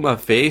 wasps on my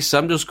face,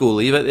 I'm just going to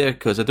leave it there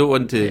because I don't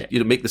want to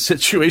make the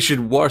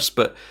situation worse,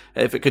 but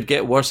if it could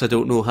get worse, I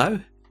don't know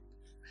how.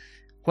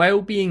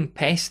 While being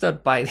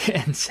pestered by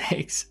the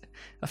insects,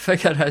 a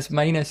figure has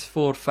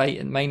 -4 fight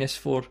and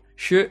 -4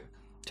 shoot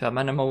to a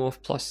minimum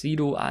of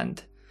 +0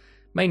 and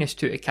 -2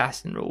 to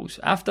casting rolls.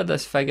 After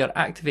this figure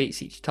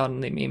activates each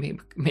turn, they may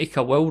make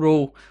a will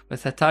roll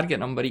with a target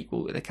number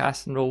equal to the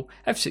casting roll.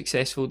 If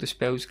successful, the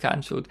spell's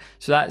cancelled.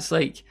 So that's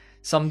like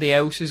somebody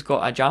else has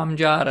got a jam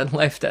jar and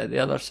left it at the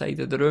other side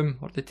of the room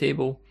or the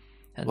table,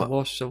 and the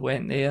wasps have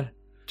went there.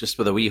 Just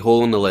with a wee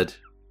hole in the lid.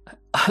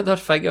 Other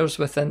figures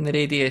within the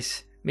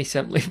radius may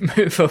simply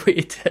move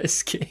away to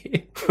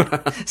escape.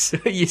 So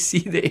you see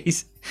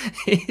that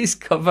he's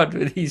covered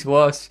with these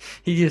wasps.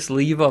 You just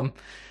leave him.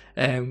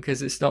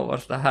 Because it's not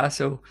worth the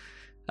hassle.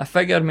 A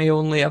figure may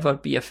only ever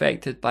be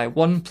affected by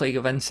 1 Plague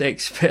of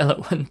Insects spell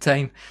at one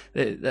time.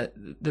 The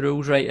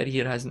rules writer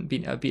here hasn't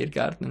been to a beer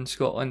garden in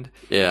Scotland.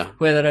 Yeah.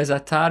 Whether as a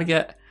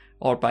target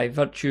or by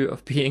virtue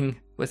of being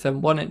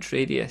within 1-inch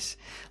radius.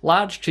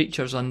 Large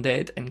creatures,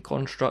 undead, and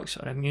constructs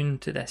are immune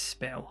to this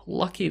spell.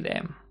 Lucky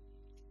them.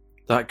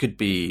 That could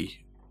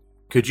be...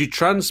 Could you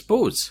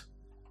transpose?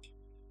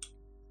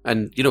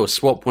 And,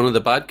 swap one of the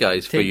bad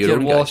guys for your own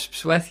guy? Take your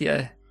wasps with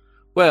you.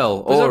 Well,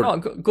 or...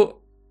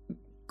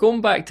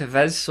 Going back to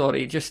Viz,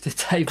 sorry, just to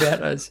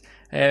divert us,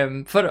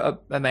 for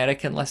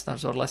American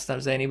listeners or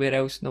listeners anywhere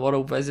else in the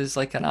world, Viz is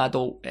like an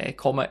adult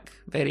comic,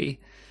 very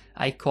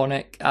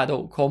iconic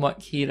adult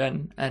comic here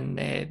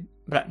in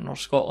Britain or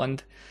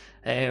Scotland.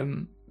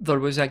 There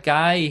was a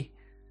guy,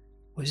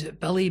 was it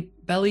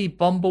Billy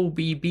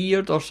Bumblebee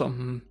Beard or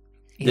something?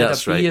 He had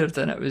a beard,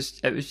 right. And it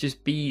was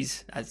just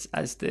bees,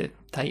 as the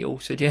title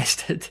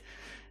suggested.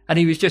 And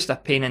he was just a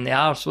pain in the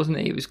arse, wasn't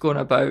he? He was going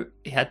about,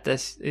 he had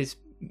his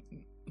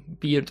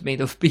beard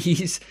made of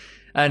bees,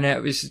 and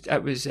it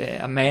was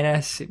a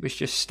menace. It was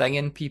just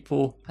stinging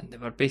people, and they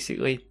were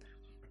basically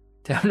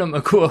telling him to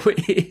go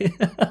away.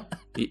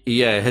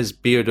 Yeah, his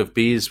beard of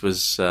bees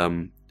was,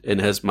 in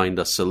his mind,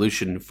 a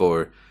solution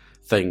for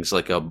things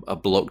like a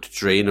blocked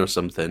drain or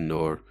something,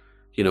 or,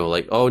 you know,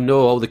 like, oh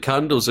no, all the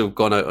candles have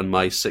gone out on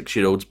my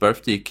 6-year-old's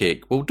birthday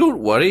cake. Well, don't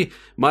worry,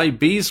 my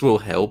bees will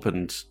help,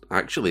 and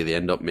actually they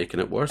end up making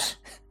it worse.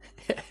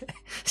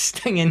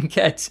 Stinging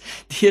kids.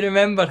 Do you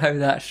remember how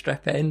that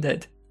strip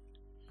ended?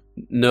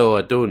 No,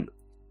 I don't.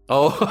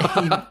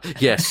 Oh,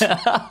 yes.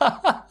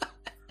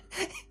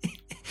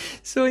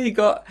 So he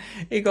got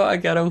a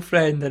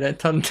girlfriend, and it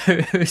turned out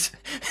it was...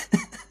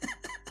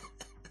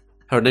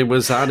 Her name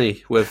was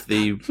Annie, with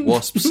the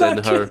wasps in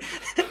her...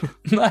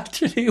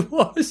 Marjorie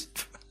Wasp.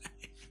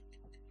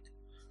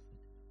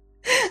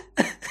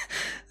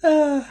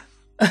 Oh,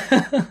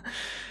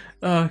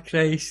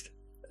 Christ.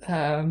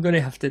 I'm going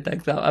to have to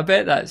dig that. I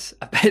bet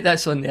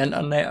that's on the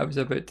internet. I was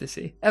about to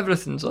say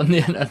everything's on the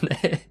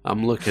internet.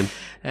 I'm looking,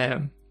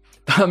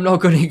 but I'm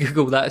not going to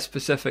Google that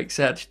specific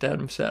search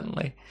term,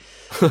 certainly.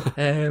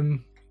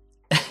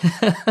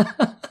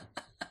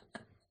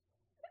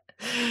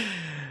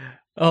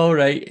 All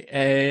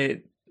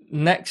right.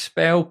 Next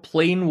spell,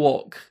 Plane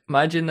Walk.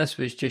 Imagine this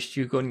was just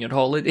you going on your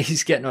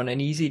holidays, getting on an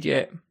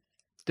EasyJet,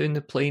 doing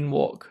the plane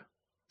walk.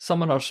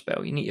 Summoner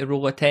spell. You need to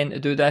roll a 10 to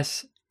do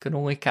this. Can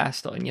only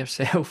cast it on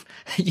yourself.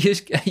 Are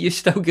you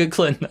still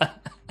Googling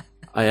that?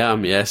 I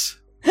am, yes.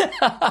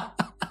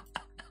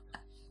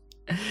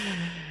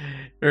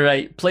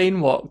 Right, Plane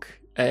Walk.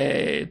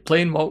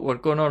 Plane Walk, we're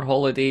going on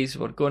holidays.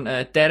 We're going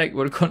to Derek,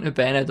 we're going to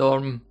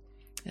Benidorm.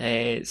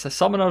 It's a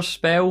summoner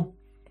spell.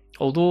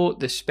 Although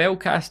the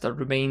spellcaster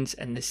remains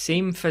in the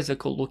same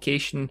physical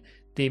location,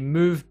 they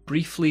move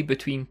briefly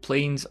between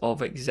planes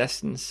of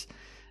existence.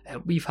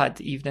 We've had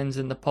evenings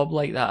in the pub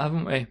like that,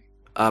 haven't we?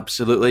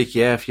 Absolutely,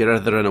 yeah. If you're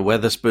either in a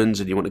Wetherspoons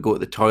and you want to go to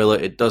the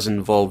toilet, it does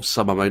involve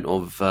some amount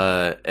of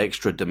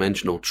extra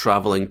dimensional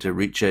travelling to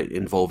reach it,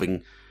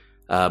 involving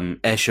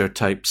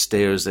Escher-type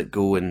stairs that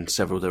go in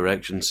several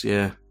directions,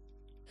 yeah.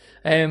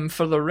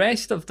 For the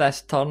rest of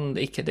this turn,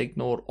 they could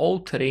ignore all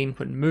terrain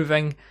when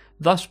moving,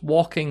 thus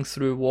walking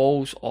through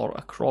walls or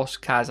across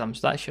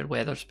chasms. That's your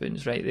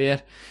Wetherspoons right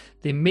there.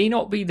 They may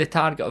not be the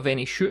target of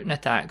any shooting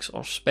attacks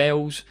or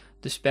spells.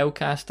 The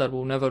spellcaster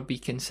will never be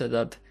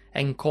considered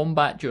in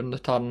combat during the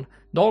turn,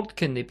 nor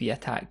can they be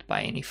attacked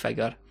by any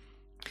figure.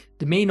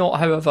 They may not,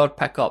 however,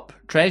 pick up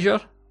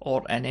treasure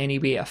or in any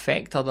way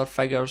affect other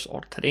figures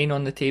or terrain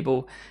on the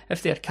table.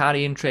 If they are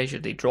carrying treasure,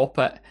 they drop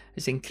it.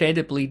 It's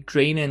incredibly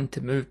draining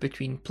to move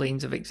between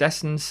planes of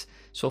existence,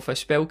 so if a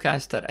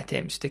spellcaster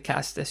attempts to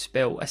cast this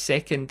spell a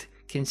second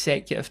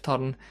consecutive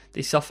turn,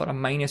 they suffer a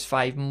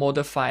 -5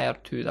 modifier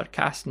to their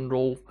casting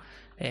roll,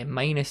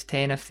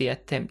 -10 if they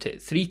attempt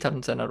it 3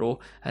 turns in a row,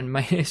 and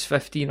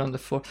 -15 on the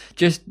 4th.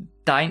 Just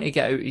dying to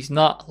get out his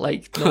nut,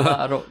 like, no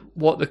matter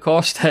what the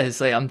cost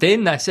is. Like, I'm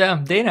doing this,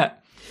 I'm doing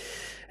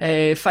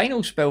it.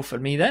 Final spell for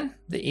me then,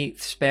 the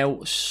 8th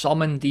spell,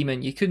 Summon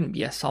Demon. You couldn't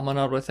be a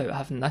summoner without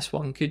having this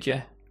one, could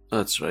you?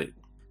 That's right.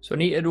 So I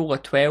need to roll a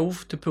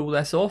 12 to pull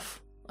this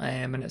off.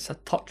 And it's a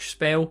touch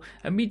spell.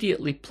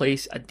 Immediately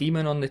place a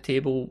demon on the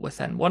table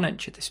within 1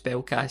 inch of the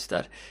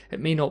spellcaster. It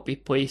may not be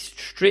placed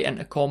straight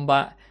into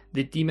combat.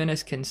 The demon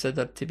is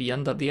considered to be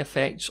under the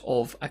effects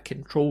of a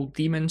controlled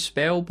demon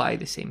spell by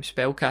the same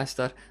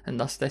spellcaster, and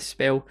thus this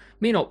spell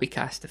may not be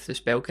cast if the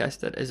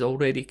spellcaster is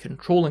already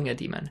controlling a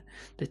demon.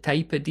 The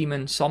type of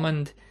demon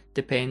summoned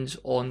depends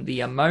on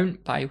the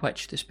amount by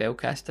which the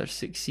spellcaster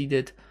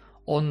succeeded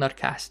on their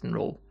casting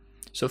roll.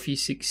 So if you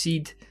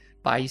succeed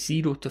by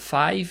 0 to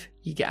 5,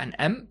 you get an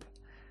imp,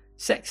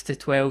 6 to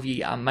 12 you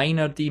get a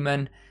minor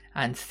demon,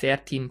 and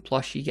 13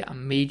 plus you get a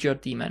major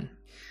demon.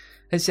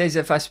 It says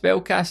if a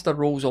spellcaster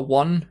rolls a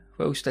 1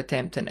 whilst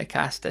attempting to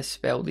cast this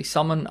spell, they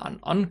summon an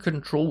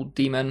uncontrolled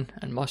demon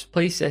and must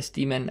place this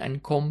demon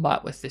in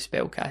combat with the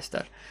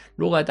spellcaster.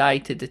 Roll a die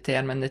to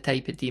determine the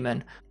type of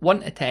demon.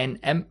 1 to 10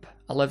 imp,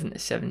 11 to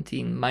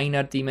 17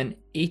 minor demon,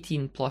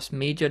 18 plus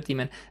major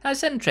demon.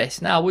 That's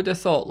interesting. I would have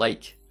thought,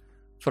 like,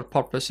 for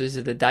purposes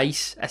of the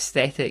dice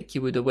aesthetic,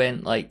 you would have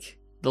went like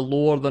the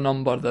lower the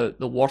number,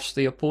 the worse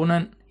the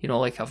opponent. You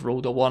know, like I've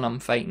rolled a 1, I'm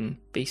fighting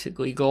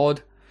basically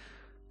God.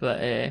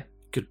 But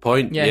good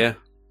point. Yeah.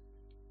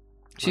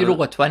 So you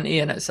roll a 20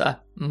 and it's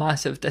a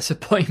massive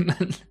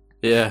disappointment.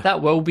 Yeah.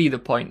 That will be the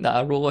point, that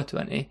I roll a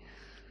 20.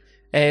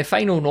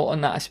 Final note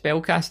on that: a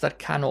spellcaster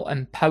cannot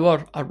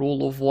empower a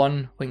roll of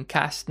 1 when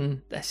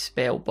casting this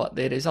spell, but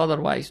there is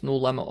otherwise no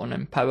limit on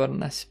empowering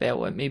this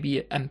spell. It may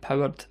be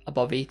empowered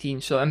above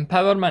 18, so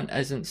empowerment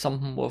isn't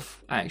something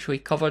we've actually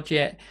covered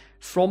yet.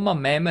 From my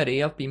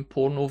memory, I've been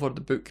poring over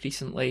the book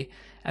recently,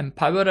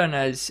 Empowering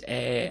is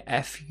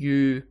if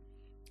you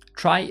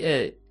try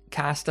to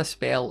cast a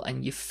spell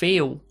and you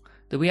fail.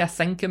 The way I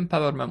think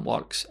empowerment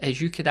works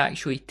is you could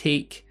actually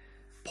take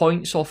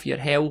points off your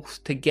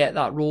health to get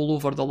that roll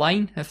over the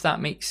line, if that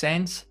makes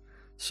sense.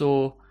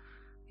 So,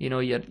 you know,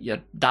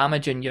 you're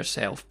damaging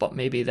yourself, but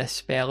maybe this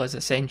spell is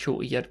essential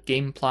to your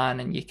game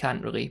plan and you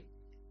can't really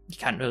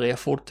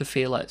afford to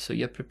fail it, so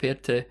you're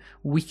prepared to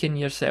weaken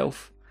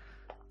yourself.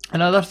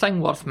 Another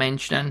thing worth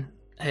mentioning,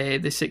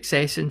 the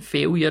success and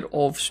failure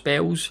of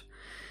spells.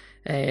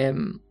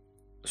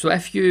 So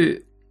if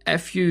you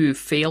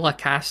fail a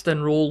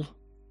casting roll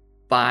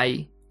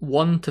by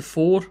 1 to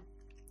 4,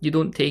 you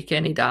don't take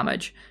any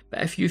damage.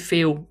 But if you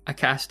fail a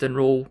casting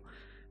roll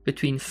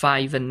between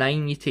 5 and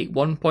 9, you take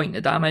 1 point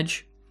of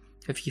damage.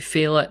 If you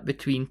fail it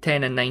between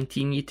 10 and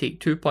 19, you take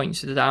 2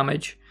 points of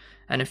damage.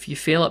 And if you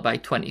fail it by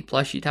 20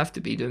 plus, you'd have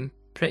to be doing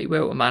pretty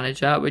well to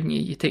manage that, wouldn't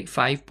you? You take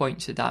 5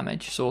 points of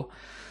damage. So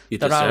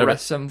there are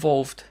risks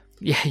involved.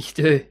 Yeah,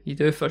 you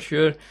do for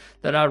sure.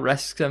 There are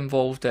risks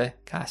involved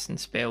casting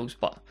spells,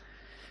 but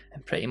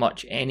in pretty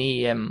much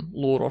any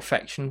lore or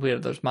fiction where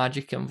there's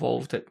magic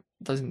involved, it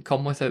doesn't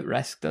come without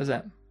risk, does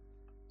it?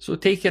 So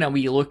taking a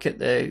wee look at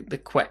the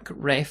quick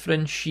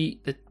reference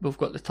sheet, we've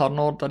got the turn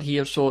order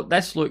here. So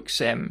this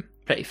looks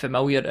pretty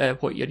familiar to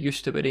what you're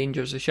used to with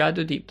Rangers of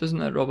Shadowdeep,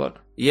 doesn't it, Robert?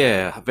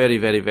 Yeah, very,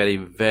 very, very,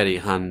 very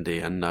handy,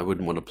 and I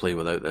wouldn't want to play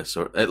without this,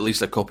 or at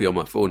least a copy on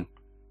my phone.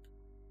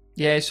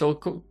 Yeah, so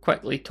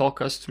quickly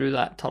talk us through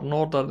that turn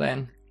order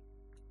then.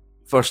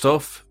 First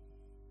off,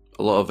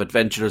 a lot of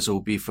adventurers will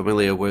be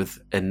familiar with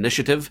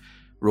initiative.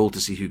 Roll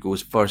to see who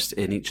goes first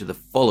in each of the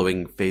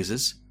following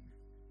phases.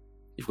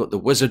 You've got the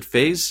wizard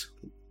phase.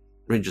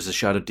 Rangers of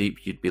Shadowdeep,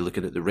 you'd be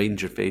looking at the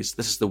ranger phase.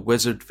 This is the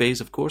wizard phase,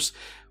 of course,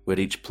 where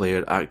each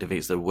player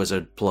activates their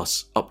wizard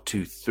plus up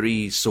to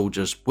 3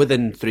 soldiers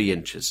within 3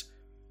 inches.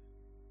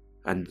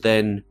 And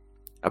then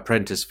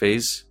apprentice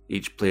phase,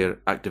 each player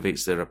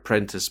activates their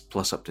apprentice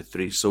plus up to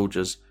 3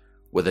 soldiers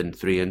within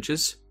 3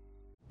 inches.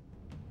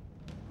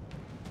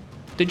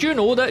 Did you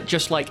know that,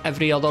 just like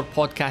every other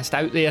podcast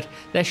out there,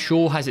 this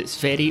show has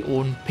its very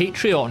own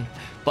Patreon?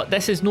 But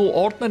this is no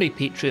ordinary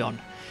Patreon.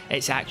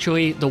 It's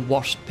actually the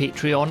worst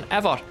Patreon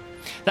ever.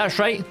 That's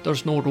right,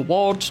 there's no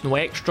rewards, no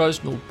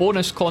extras, no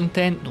bonus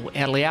content, no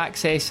early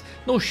access,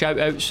 no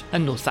shoutouts,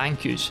 and no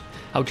thank yous.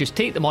 I'll just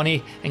take the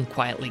money and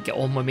quietly get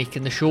on with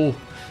making the show.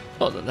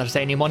 Not that there's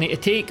any money to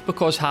take,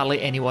 because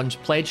hardly anyone's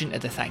pledging to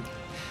the thing.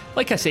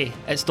 Like I say,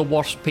 it's the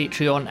worst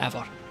Patreon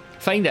ever.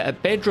 Find it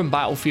at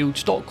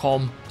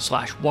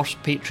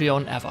bedroombattlefields.com/worst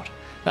Patreon ever.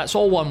 That's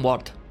all one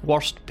word,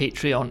 worst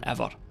Patreon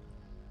ever.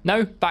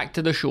 Now, back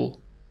to the show.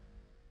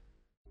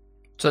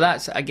 So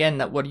that's, again,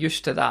 that we're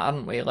used to that,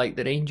 aren't we? Like,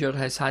 the Ranger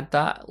has had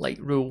that, like,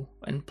 rule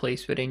in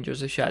place with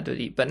Rangers of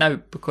Shadowdeep. But now,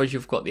 because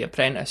you've got the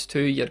Apprentice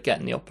too, you're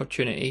getting the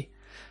opportunity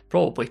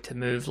probably to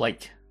move,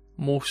 like,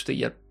 most of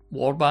your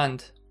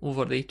warband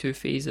over the 2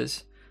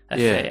 phases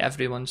if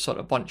everyone's sort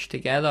of bunched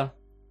together.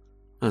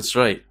 That's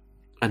right.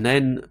 And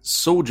then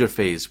soldier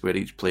phase, where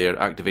each player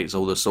activates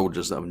all the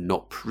soldiers that have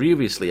not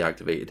previously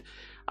activated.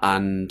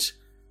 And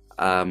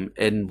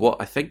in what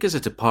I think is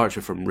a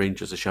departure from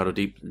Rangers of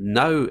Shadowdeep,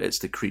 now it's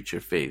the creature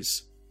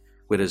phase.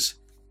 Whereas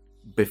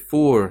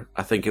before,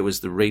 I think it was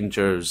the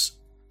Rangers,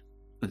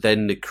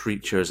 then the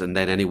creatures, and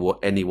then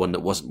anyone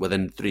that wasn't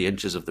within 3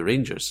 inches of the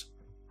Rangers.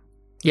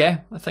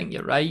 Yeah, I think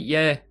you're right,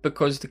 yeah.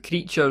 Because the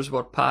creatures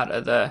were part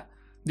of the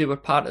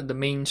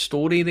main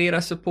story there, I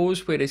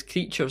suppose. Whereas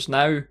creatures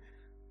now,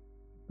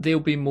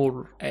 they'll be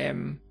more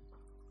in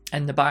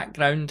the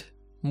background,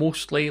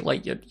 mostly.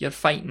 Like, you're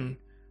fighting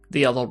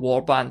the other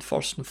warband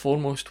first and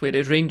foremost,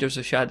 whereas Rangers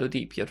of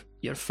Shadowdeep,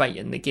 you're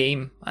fighting the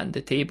game and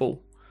the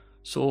table.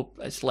 So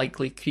it's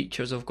likely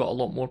creatures have got a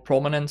lot more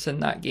prominence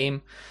in that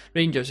game.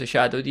 Rangers of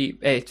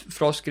Shadowdeep,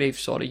 Frostgrave,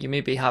 sorry, you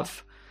maybe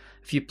have,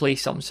 if you play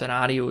some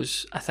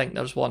scenarios, I think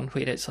there's one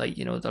where it's like,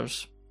 you know,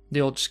 there's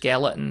the odd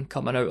skeleton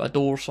coming out a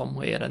door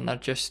somewhere, and they're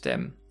just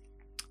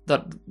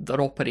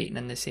they're operating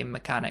in the same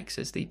mechanics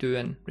as they do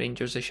in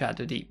Rangers of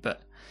Shadowdeep,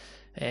 but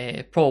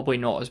probably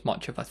not as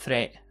much of a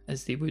threat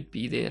as they would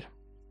be there.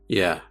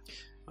 Yeah,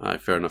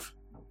 fair enough.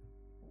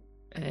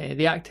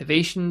 The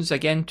activations,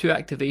 again, 2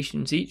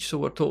 activations each, so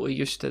we're totally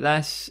used to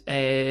this.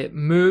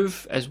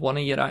 Move is one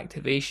of your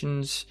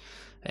activations,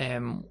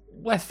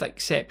 with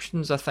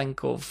exceptions, I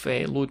think, of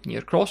loading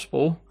your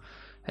crossbow.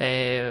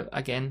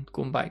 Again,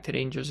 going back to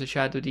Rangers of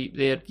Shadowdeep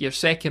there. Your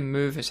second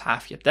move is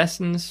half your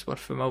distance, we're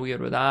familiar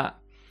with that.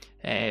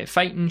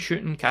 Fighting,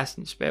 shooting,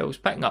 casting spells,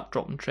 picking up,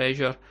 dropping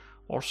treasure,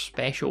 or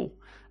special.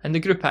 And the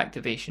group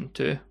activation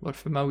too, we're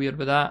familiar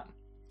with that.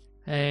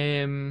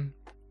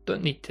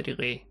 Don't need to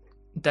really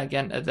dig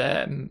into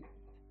the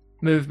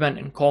movement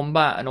and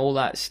combat and all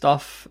that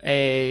stuff.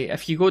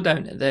 If you go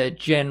down to the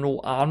general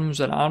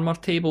arms and armour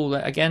table,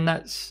 again,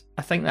 I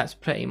think that's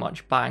pretty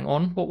much bang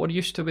on what we're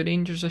used to with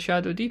Rangers of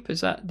Shadowdeep.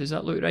 Does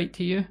that look right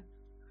to you?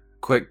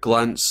 Quick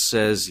glance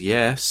says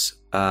yes.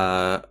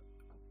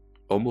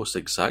 Almost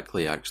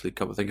exactly, actually,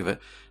 come to think of it.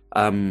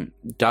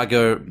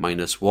 Dagger,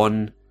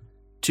 -1.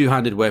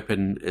 Two-handed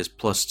weapon is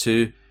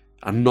 +2.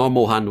 a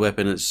normal hand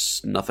weapon,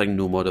 it's nothing,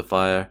 no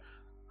modifier.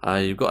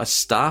 You've got a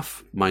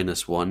staff,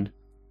 -1.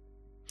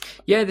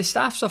 Yeah, the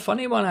staff's a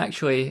funny one,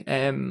 actually,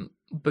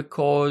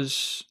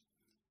 because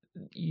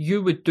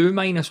you would do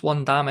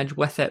 -1 damage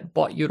with it,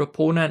 but your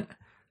opponent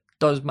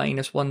does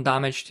 -1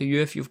 damage to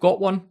you if you've got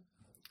one.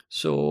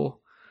 So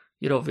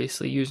you're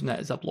obviously using it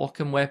as a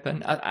blocking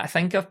weapon. I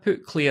think I've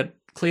put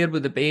Claire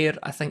with the bear.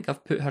 I think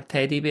I've put her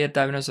teddy bear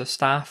down as a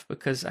staff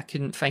because I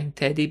couldn't find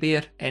teddy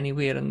bear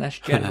anywhere in this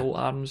general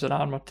arms and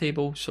armour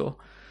table. So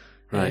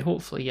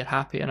hopefully you're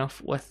happy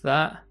enough with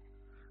that.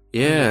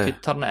 Yeah. You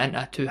could turn it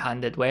into a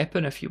two-handed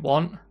weapon if you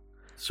want.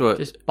 So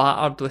just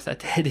battered with a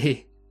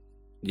teddy.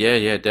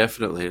 Yeah,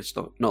 definitely. It's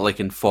not like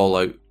in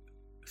Fallout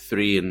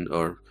 3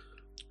 or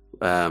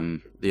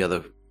the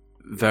other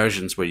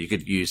versions where you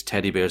could use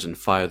teddy bears and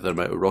fire them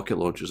out of rocket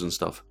launchers and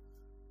stuff.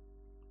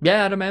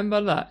 Yeah, I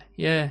remember that.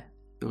 Yeah.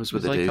 Those it were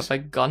was the like days. A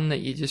big gun that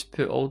you just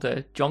put all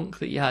the junk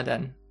that you had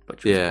in,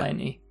 which was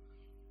plenty.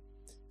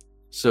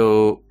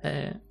 So,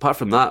 apart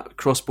from that,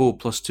 crossbow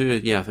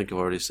 +2, yeah, I think I've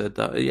already said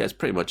that. Yeah, it's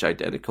pretty much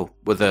identical,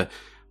 with a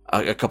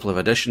couple of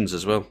additions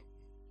as well.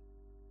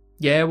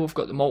 Yeah, we've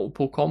got the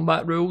multiple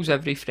combat rules.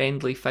 Every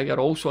friendly figure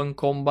also in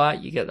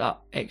combat, you get that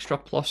extra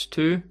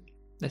 +2.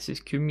 This is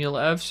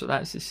cumulative, so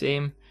that's the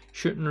same.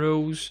 Shooting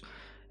rules.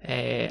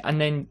 And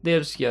then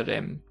there's your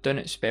down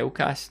at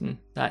spellcasting.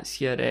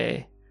 That's your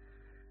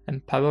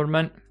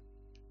empowerment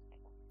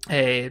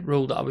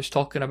rule that I was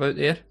talking about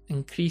there.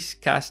 Increase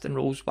casting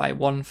rolls by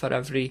 1 for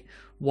every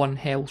 1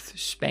 health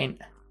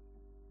spent.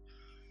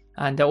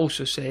 And it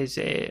also says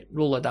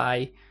roll a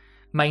die,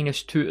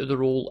 -2 to the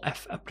roll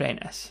if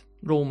apprentice.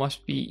 Roll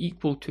must be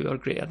equal to or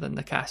greater than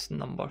the casting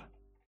number.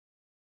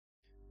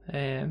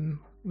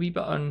 Wee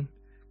bit on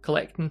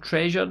collecting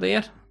treasure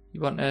there.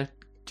 You want to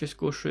just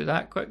go through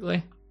that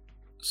quickly?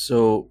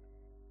 So,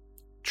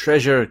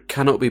 treasure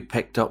cannot be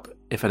picked up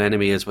if an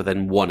enemy is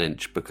within 1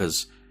 inch,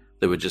 because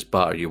they would just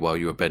batter you while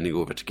you were bending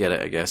over to get it,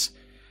 I guess.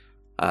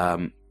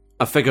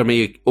 A figure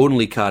may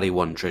only carry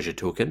 1 treasure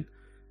token,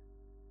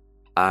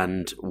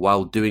 and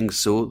while doing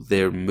so,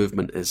 their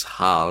movement is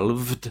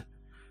halved.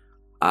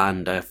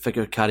 And a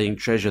figure carrying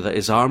treasure that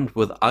is armed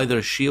with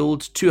either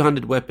shield,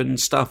 two-handed weapon,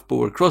 staff, bow,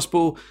 or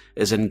crossbow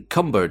is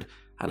encumbered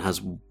and has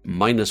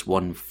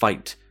 -1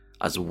 fight,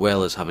 as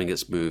well as having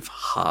its move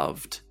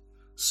halved.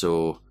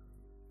 So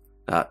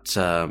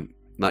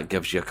that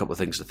gives you a couple of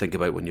things to think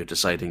about when you're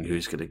deciding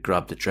who's going to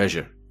grab the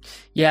treasure.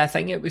 Yeah, I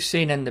think it was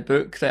saying in the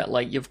book that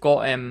like you've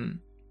got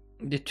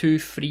the 2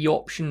 free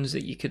options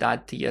that you could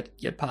add to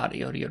your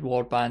party or your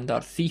warband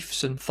are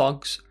thieves and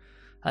thugs,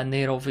 and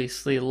they're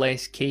obviously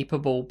less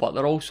capable, but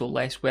they're also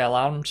less well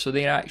armed, so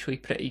they're actually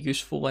pretty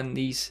useful in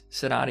these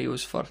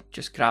scenarios for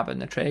just grabbing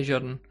the treasure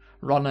and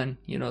running.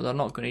 You know, they're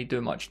not going to do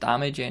much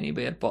damage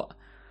anywhere, but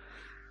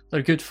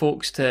they're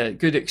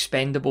good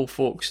expendable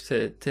folks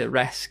to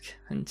risk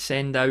and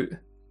send out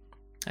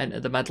into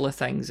the middle of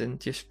things and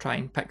just try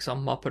and pick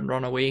some up and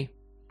run away.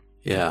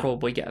 Yeah. They'll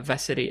probably get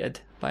eviscerated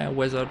by a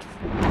wizard.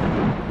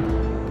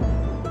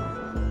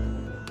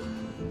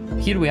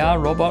 Here we are,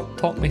 Robert.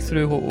 Talk me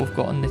through what we've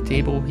got on the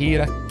table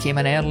here. I came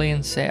in early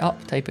and set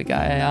up, type of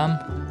guy I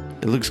am.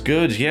 It looks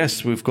good,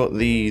 yes. We've got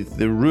the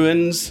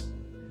ruins,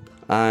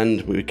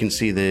 and we can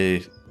see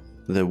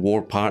the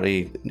war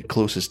party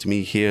closest to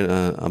me here,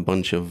 a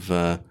bunch of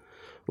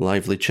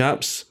lively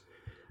chaps.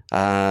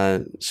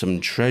 Some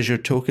treasure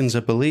tokens,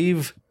 I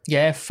believe.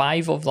 Yeah,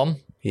 5 of them.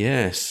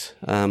 Yes.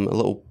 A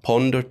little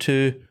pond or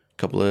two, a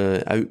couple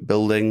of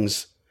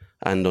outbuildings,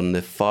 and on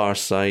the far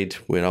side,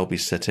 where I'll be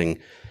sitting,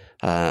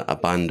 a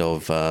band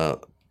of,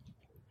 what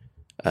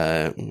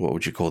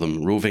would you call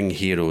them, roving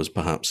heroes,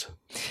 perhaps?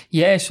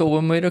 Yeah, so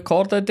when we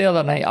recorded the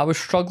other night, I was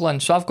struggling.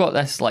 So I've got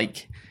this,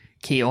 like,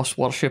 chaos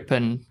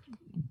worshipping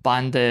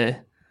band of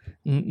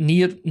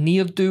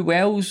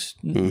ne'er-do-wells.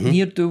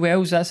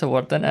 Ne'er-do-wells, that's a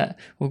word, isn't it?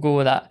 We'll go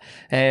with that.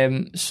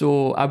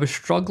 So I was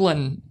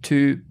struggling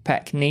to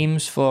pick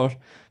names for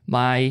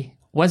my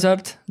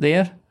wizard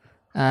there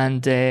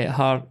and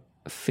her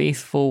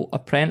faithful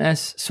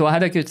apprentice. So I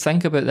had a good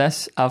think about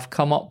this. I've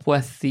come up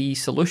with the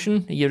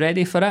solution. Are you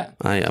ready for it?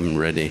 I am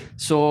ready.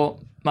 So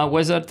my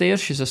wizard there,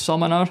 she's a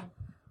summoner,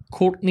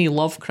 Courtney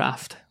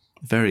Lovecraft.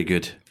 Very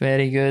good.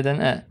 Very good,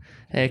 isn't it?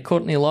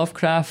 Courtney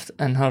Lovecraft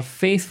and her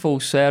faithful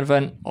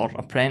servant, or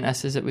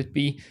apprentice as it would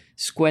be,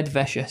 Squid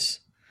Vicious.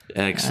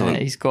 Excellent.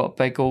 He's got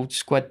big old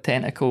squid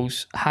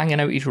tentacles hanging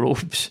out his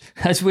robes,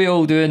 as we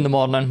all do in the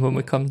morning when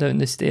we come down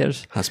the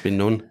stairs. Has been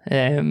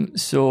known.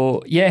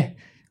 So, yeah,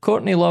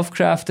 Courtney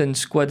Lovecraft and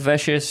Squid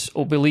Vicious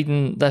will be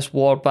leading this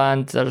war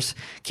band. There's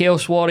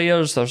Chaos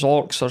Warriors, there's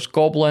Orcs, there's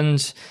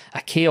Goblins,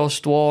 a Chaos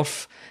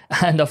Dwarf,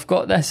 and I've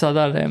got this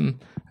other, I'll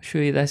show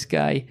you this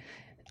guy.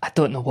 I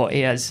don't know what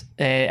he is.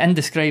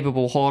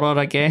 Indescribable horror,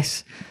 I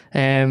guess.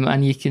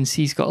 And you can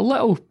see he's got a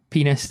little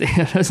penis there,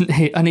 hasn't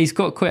he? And he's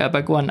got quite a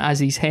big one as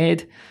his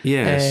head.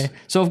 Yes.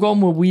 So I've gone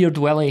with Weird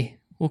Willie.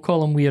 We'll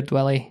call him Weird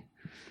Willie.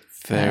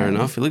 Fair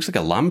enough. It looks like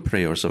a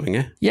lamprey or something,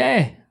 eh?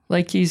 Yeah,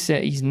 like he's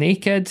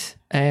naked,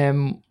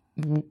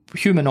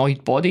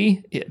 humanoid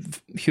body,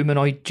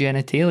 humanoid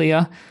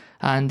genitalia,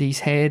 and his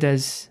head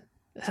is,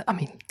 I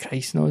mean,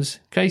 Christ knows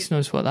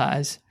what that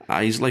is.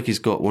 He's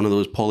got one of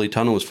those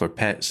polytunnels for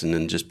pets and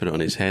then just put it on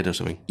his head or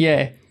something.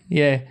 Yeah.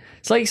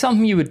 It's like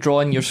something you would draw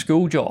in your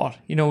school jar,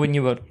 when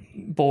you were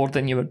bored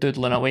and you were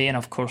doodling away, and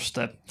of course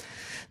the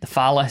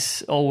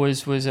phallus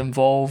always was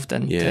involved,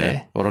 and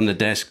or on the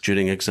desk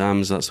during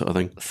exams, that sort of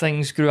thing.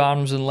 Things grew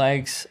arms and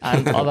legs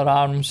and other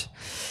arms.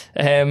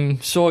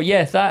 So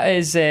yeah,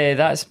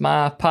 that's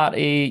my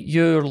party.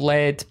 You're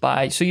led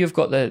by, so you've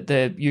got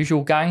the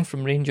usual gang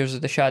from Rangers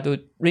of the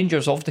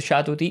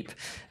Shadow Deep,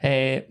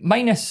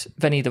 minus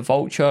Vinny the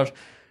Vulture.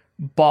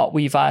 But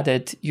we've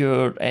added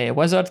your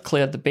wizard,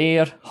 Claire the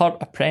Bear. Her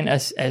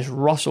apprentice is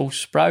Russell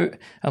Sprout.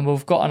 And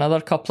we've got another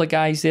couple of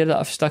guys there that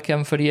I've stuck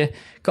in for you.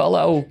 Got a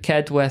little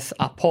kid with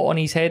a pot on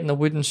his head and a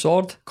wooden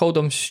sword. Called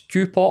him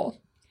Stew Pot.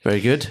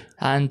 Very good.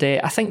 And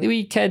I think the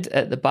wee kid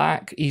at the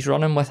back, he's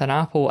running with an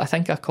apple. I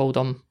think I called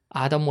him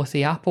Adam with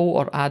the apple,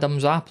 or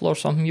Adam's apple or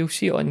something. You'll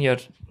see it on your...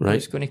 Right. I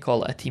was going to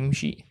call it a team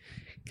sheet,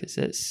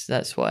 because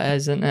that's what it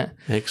is, isn't it?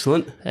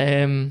 Excellent.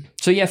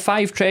 So yeah,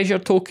 5 treasure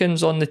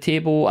tokens on the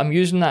table. I'm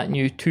using that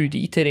new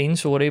 2D terrain,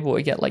 so we're able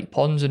to get like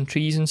ponds and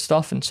trees and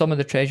stuff, and some of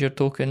the treasure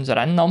tokens are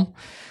in them.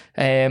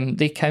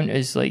 They count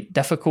as like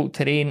difficult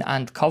terrain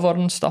and cover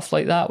and stuff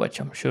like that, which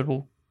I'm sure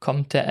we'll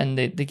come to in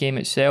the game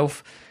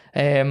itself.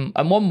 And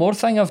one more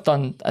thing I've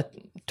done, I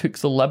took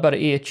the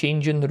liberty of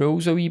changing the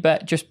rules a wee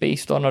bit just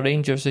based on a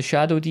Rangers of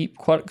Shadow Deep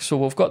quirk. So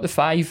we've got the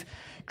 5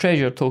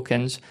 treasure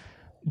tokens,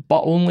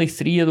 but only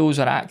 3 of those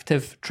are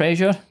active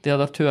treasure. The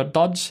other 2 are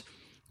duds.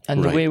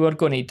 And the way we're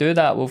going to do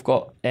that, we've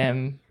got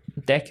a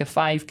deck of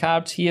 5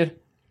 cards here.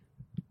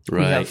 Right,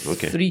 we have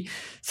okay.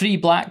 Three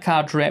black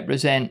cards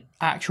represent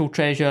actual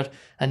treasure,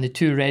 and the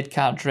 2 red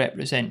cards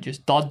represent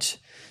just duds.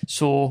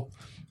 So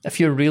if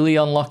you're really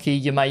unlucky,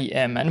 you might,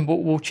 and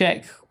we'll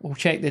check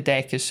the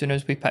deck as soon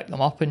as we pick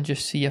them up and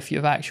just see if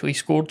you've actually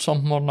scored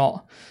something or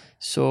not.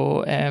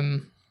 So,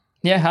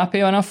 yeah, happy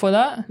enough with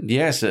that?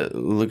 Yes, it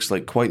looks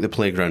like quite the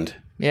playground.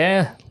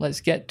 Yeah,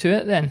 let's get to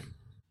it then.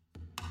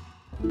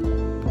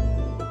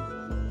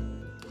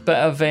 Bit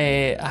of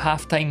a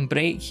half-time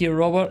break here,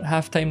 Robert.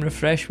 Half-time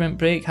refreshment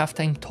break,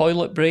 half-time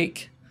toilet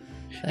break.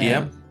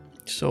 Yeah.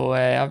 So,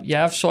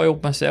 I've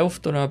soiled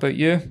myself. Don't know about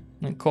you.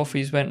 And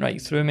coffee's went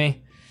right through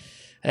me.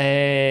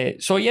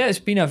 So, yeah, it's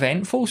been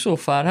eventful so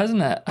far,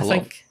 hasn't it? I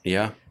think.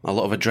 A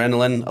lot of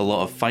adrenaline, a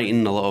lot of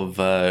fighting, a lot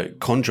of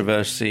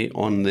controversy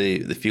on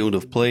the field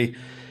of play.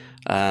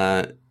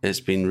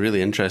 It's been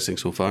really interesting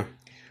so far.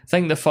 I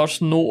think the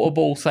first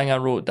notable thing I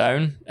wrote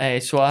down,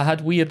 so I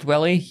had Weird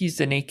Willie, he's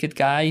the naked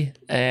guy,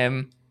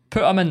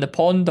 put him in the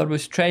pond. There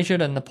was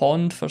treasure in the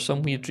pond for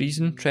some weird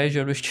reason.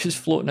 Treasure was just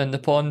floating in the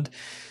pond.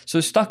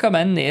 So stuck him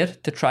in there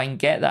to try and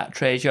get that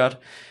treasure,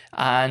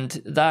 and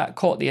that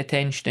caught the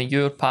attention of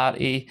your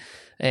party.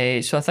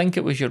 So I think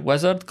it was your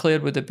wizard, Claire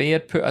with the Bear,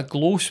 put a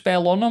glow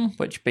spell on him,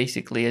 which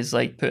basically is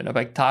like putting a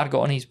big target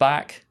on his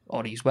back,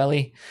 or his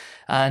willy,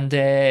 and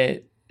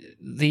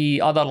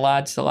the other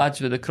lads, the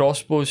lads with the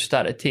crossbows,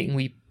 started taking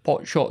wee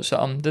pot shots at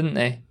him, didn't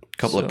they? A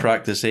couple of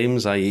practice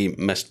aims, i.e.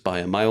 missed by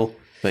a mile.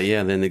 But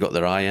yeah, then they got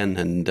their eye in,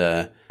 and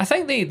I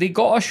think they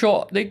got a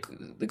shot. They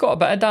got a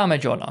bit of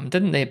damage on him,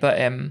 didn't they? But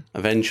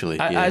eventually,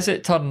 as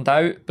it turned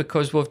out,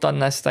 because we've done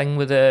this thing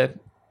with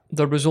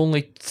there was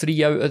only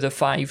 3 out of the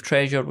 5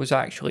 treasure was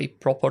actually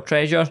proper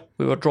treasure.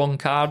 We were drawing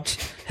cards.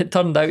 It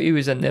turned out he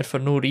was in there for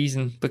no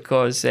reason,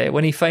 because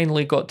when he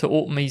finally got to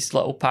open his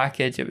little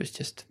package, it was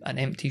just an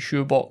empty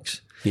shoebox.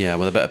 Yeah,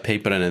 with a bit of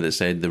paper in it that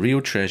said, "The real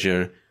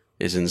treasure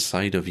is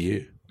inside of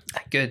you."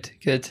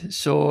 Good.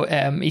 So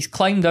he's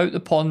climbed out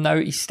the pond now.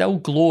 He's still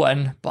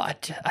glowing,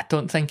 but I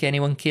don't think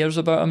anyone cares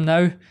about him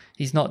now.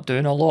 He's not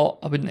doing a lot.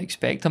 I wouldn't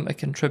expect him to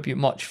contribute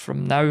much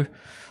from now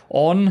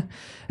on.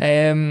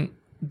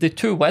 The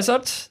 2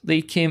 wizards,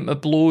 they came to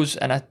blows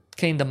in a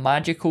kind of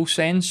magical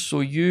sense.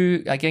 So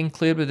you, again,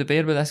 Claire with the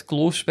Bear, with this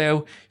glow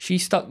spell, she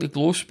stuck the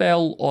glow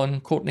spell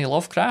on Courtney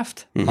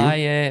Lovecraft,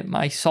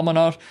 my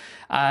summoner,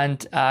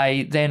 and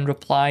I then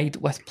replied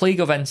with Plague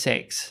of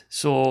Insects.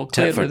 So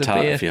Claire tit for with the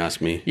tat, Bear, if you ask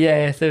me.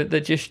 Yeah,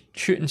 they're just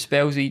shooting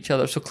spells at each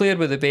other. So Claire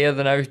with the Bear,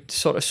 they're now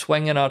sort of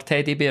swinging her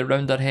teddy bear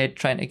around her head,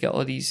 trying to get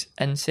all these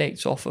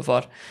insects off of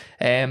her.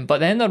 But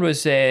then there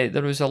was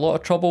a lot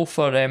of trouble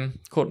for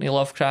Courtney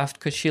Lovecraft,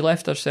 because she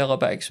left herself a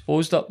bit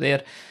exposed up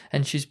there,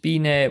 and she's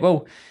been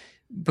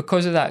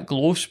because of that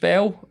glow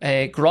spell.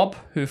 Grub,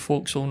 who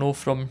folks will know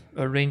from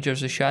our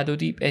Rangers of Shadow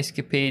Deep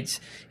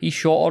escapades, he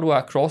shot her with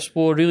a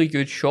crossbow, a really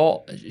good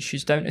shot.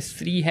 She's down to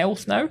 3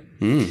 health now,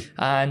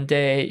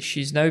 and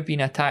she's now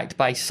been attacked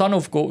by Son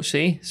of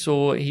Goatsy.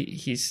 So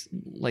he's,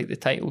 like the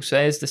title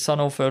says, the son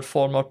of our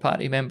former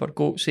party member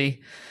Goatsy,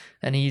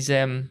 and he's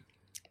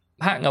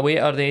hacking away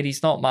at her there.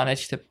 He's not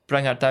managed to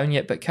bring her down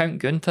yet, but Count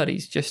Gunther,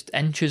 he's just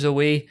inches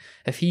away.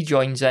 If he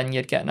joins in,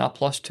 you're getting a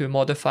 +2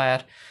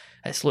 modifier.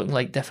 It's looking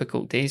like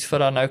difficult days for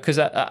her now, because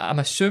I'm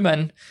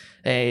assuming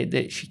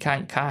that she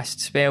can't cast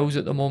spells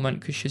at the moment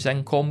because she's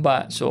in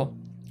combat. So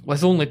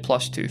with only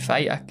 +2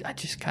 fight, I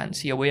just can't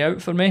see a way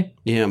out for me.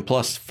 Yeah, and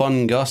plus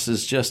Fun Gus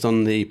is just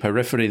on the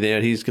periphery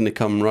there. He's going to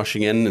come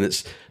rushing in, and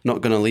it's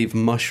not going to leave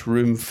much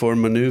room for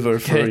manoeuvre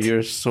for Good.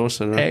 your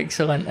sorcerer.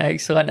 Excellent.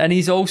 And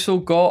he's also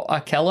got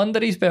a kill under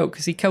his belt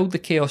because he killed the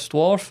Chaos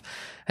Dwarf.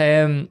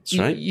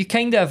 right. You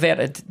kind of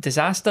averted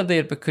disaster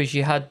there because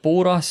you had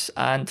Boros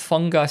and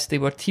Fungus. They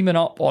were teaming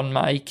up on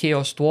my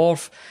Chaos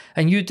Dwarf,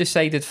 and you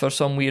decided for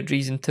some weird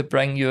reason to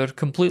bring your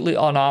completely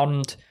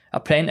unarmed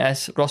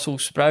apprentice, Russell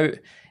Sprout,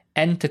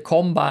 into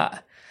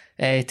combat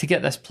to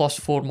get this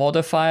 +4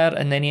 modifier,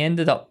 and then he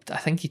ended up, I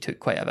think he took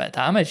quite a bit of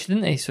damage,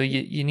 didn't he? So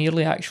you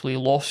nearly actually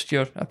lost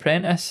your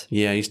apprentice.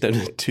 Yeah, he's down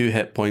to 2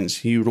 hit points.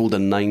 He rolled a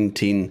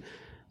 19,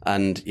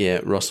 and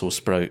yeah, Russell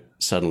Sprout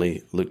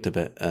suddenly looked a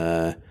bit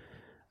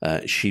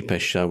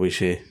sheepish, shall we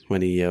say,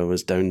 when he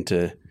was down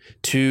to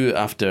 2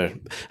 after.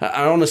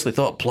 I honestly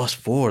thought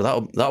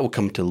 +4, that'll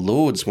come to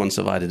loads once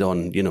I've added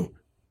on,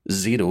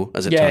 0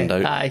 as it turned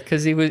out. Aye,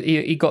 because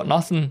he got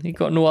nothing. He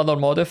got no other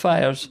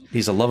modifiers.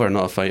 He's a lover,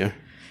 not a fighter.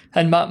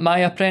 And my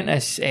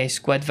apprentice,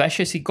 Squid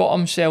Vicious, he got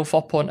himself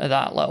up onto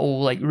that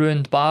little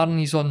ruined barn.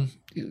 He's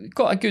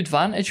got a good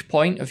vantage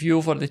point of view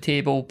over the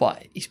table,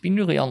 but he's been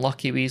really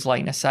unlucky with his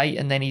line of sight.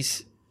 And then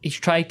he's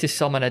tried to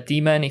summon a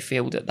demon. He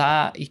failed at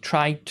that. He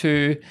tried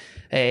to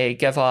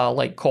give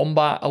a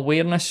combat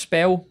awareness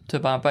spell to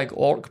my big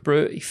orc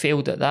brute. He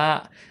failed at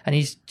that, and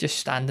he's just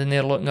standing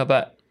there looking a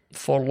bit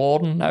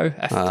forlorn now,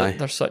 if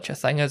there's such a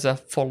thing as a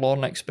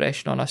forlorn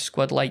expression on a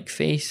squid-like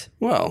face.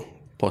 Well,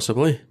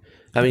 possibly.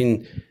 I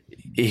mean,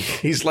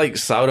 he's like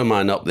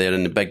Sauron up there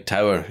in the big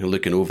tower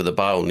looking over the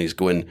battle, and he's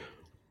going,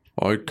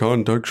 I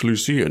can't actually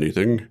see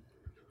anything.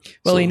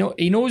 Well,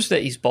 he knows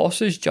that his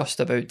boss is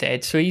just about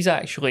dead, so he's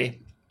actually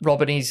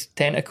rubbing his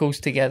tentacles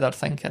together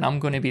thinking, I'm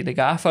going to be the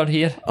gaffer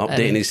here.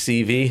 Updating his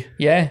CV.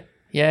 Yeah.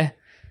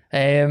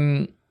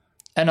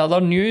 In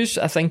other news,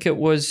 I think it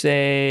was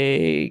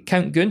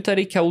Count Gunther.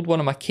 He killed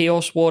one of my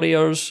Chaos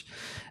Warriors.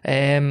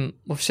 We've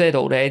said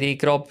already,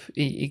 Grub,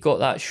 he got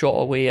that shot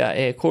away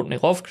at Courtney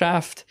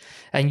Lovecraft.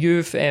 And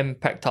you've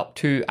picked up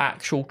 2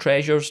 actual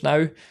treasures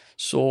now.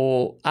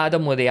 So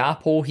Adam with the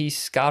apple, he's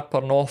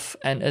scarpering off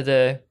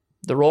into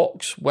the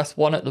rocks with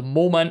one at the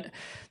moment.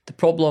 The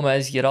problem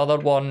is your other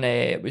one,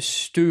 it was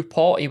Stu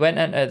Pot. He went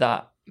into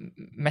that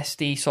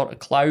misty sort of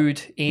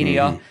cloud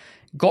area,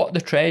 got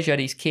the treasure,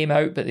 he's came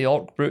out, but the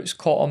Orc Brutes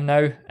caught him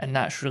now, and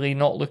that's really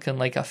not looking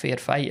like a fair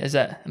fight, is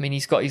it? I mean,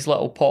 he's got his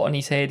little pot on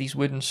his head, his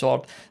wooden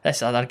sword.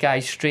 This other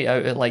guy's straight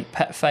out of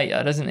Pit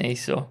Fighter, isn't he?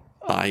 So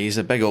he's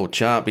a big old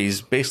chap.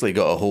 He's basically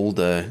got a hold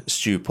of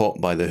Stu Pot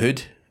by the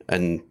hood,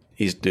 and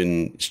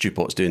Stu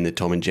Pot's doing the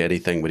Tom and Jerry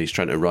thing where he's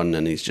trying to run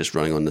and he's just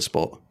running on the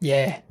spot.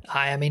 Yeah,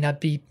 I mean,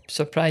 I'd be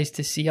surprised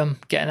to see him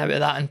getting out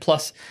of that. And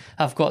plus,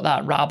 I've got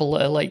that rabble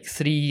of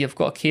 3. I've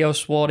got a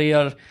Chaos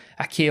Warrior,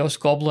 a Chaos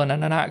Goblin,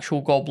 and an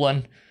actual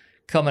Goblin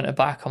coming to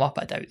back him up.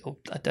 I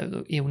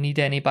doubt he'll need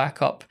any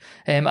backup.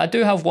 I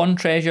do have one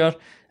treasure.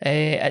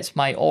 It's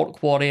my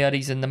Orc Warrior.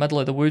 He's in the middle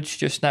of the woods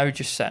just now,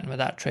 just sitting with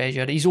that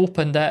treasure. He's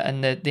opened it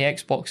and the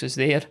Xbox is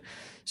there.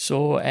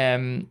 So,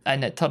 and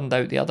it turned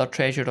out the other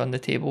treasure on the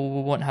table,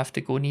 we won't have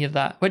to go near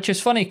that. Which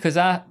is funny, because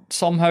I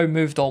somehow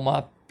moved all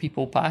my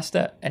people past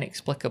it,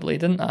 inexplicably,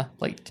 didn't I?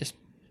 Just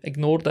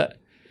ignored it.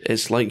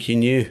 It's like you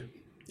knew.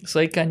 It's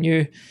like I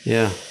knew.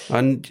 Yeah.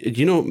 And,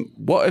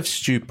 what if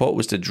Stu Pot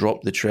was to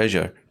drop the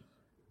treasure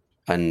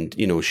and,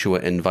 show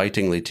it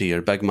invitingly to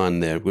your big man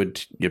there?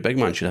 Your big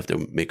man should have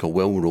to make a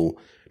will roll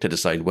to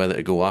decide whether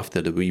to go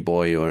after the wee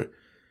boy or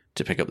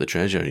to pick up the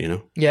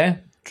treasure, Yeah,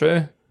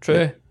 true.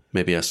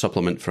 Maybe a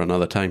supplement for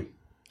another time.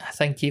 I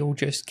think he'll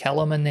just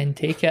kill him and then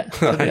take it,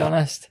 to be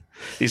honest.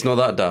 He's not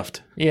that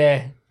daft.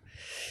 Yeah.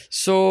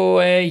 So,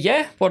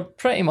 we're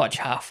pretty much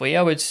halfway,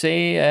 I would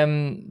say.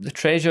 The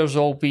treasure's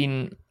all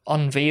been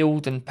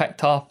unveiled and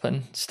picked up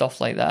and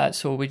stuff like that,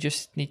 so we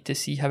just need to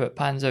see how it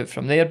pans out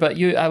from there.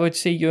 But I would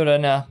say you're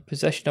in a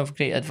position of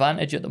great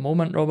advantage at the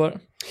moment,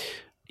 Robert.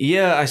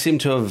 Yeah, I seem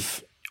to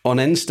have, on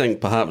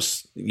instinct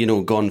perhaps,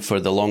 gone for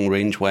the long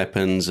range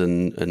weapons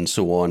and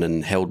so on,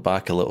 and held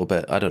back a little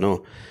bit. I don't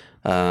know.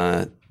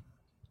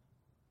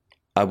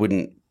 I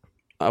wouldn't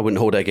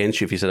hold it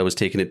against you if you said I was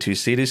taking it too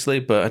seriously,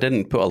 but I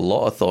didn't put a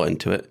lot of thought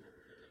into it.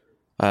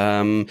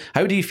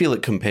 How do you feel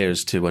it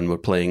compares to when we're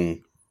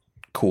playing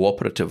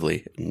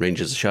cooperatively in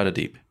Rangers of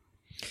Shadowdeep?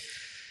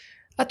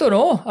 I don't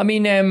know. I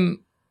mean,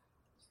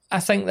 I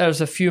think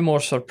there's a few more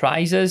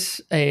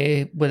surprises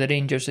with the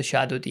Rangers of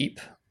Shadowdeep,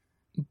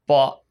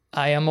 but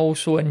I am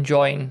also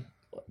enjoying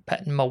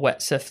pitting my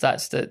wits, if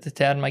that's the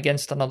term,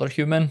 against another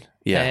human.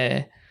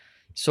 Yeah.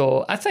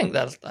 So I think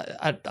that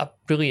I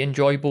really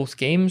enjoy both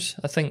games.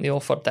 I think they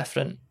offer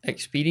different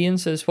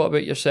experiences. What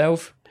about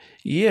yourself?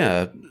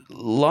 Yeah,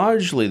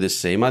 largely the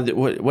same.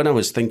 When I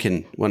was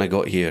thinking, when I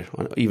got here,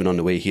 even on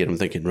the way here, I'm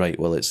thinking, right,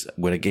 well,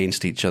 we're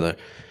against each other.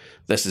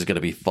 This is going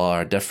to be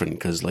far different,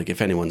 because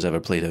if anyone's ever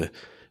played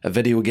a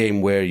video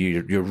game where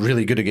you're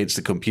really good against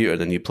the computer,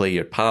 then you play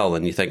your pal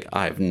and you think,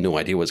 I have no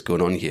idea what's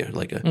going on here.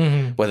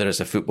 Whether it's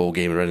a football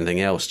game or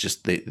anything else,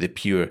 just the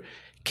pure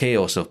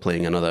chaos of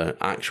playing another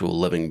actual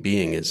living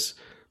being is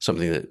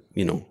something that,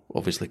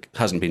 obviously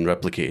hasn't been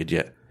replicated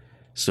yet.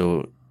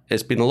 So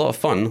it's been a lot of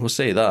fun, we'll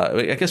say that.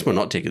 I guess we're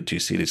not taking it too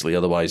seriously,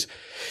 otherwise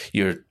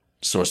your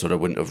sorcerer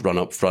wouldn't have run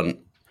up front.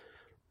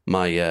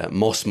 My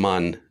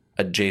Mossman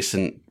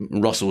adjacent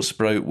Russell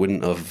Sprout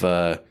wouldn't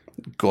have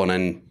gone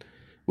in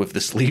with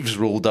the sleeves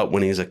rolled up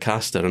when he's a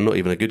caster, and not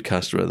even a good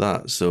caster at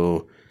that.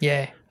 So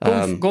yeah,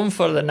 going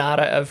for the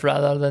narrative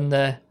rather than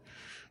the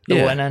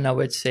winning, I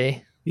would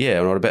say.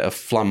 Yeah, or a bit of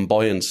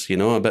flamboyance,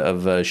 a bit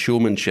of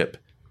showmanship.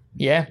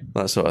 Yeah.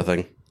 That sort of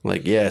thing.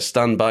 Like, yeah,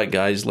 stand back,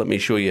 guys. Let me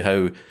show you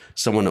how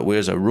someone that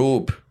wears a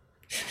robe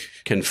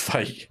can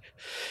fight.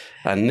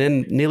 And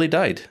then nearly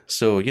died.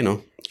 So,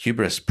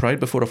 hubris, pride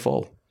before a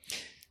fall.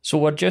 So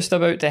we're just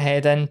about to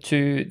head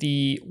into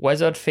the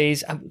wizard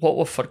phase. And what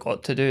we've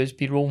forgot to do is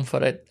be rolling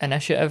for an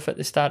initiative at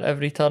the start of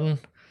every turn.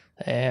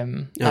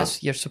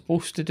 You're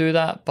supposed to do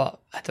that, but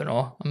I don't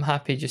know. I'm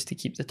happy just to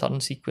keep the turn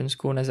sequence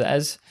going as it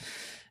is.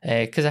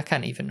 Because I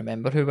can't even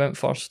remember who went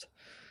first.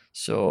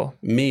 So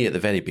me at the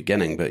very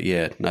beginning, but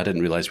yeah, I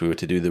didn't realise we were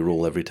to do the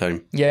roll every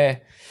time. Yeah.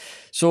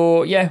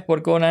 So yeah, we're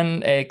going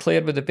in.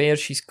 Claire with the bear,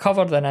 she's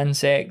covered in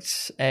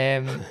insects.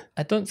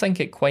 I don't think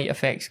it quite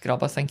affects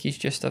Grub. I think he's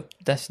just a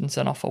distance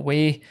enough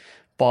away.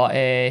 But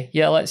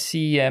yeah, let's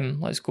see.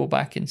 Let's go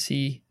back and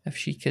see if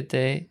she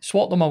could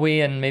swat them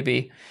away and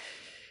maybe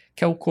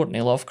kill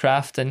Courtney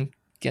Lovecraft and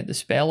get the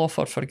spell off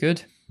her for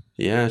good.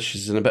 Yeah,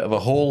 she's in a bit of a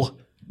hole.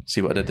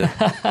 See what I did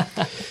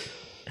there.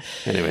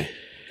 Anyway,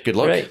 good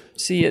luck. Right,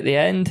 see you at the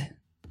end.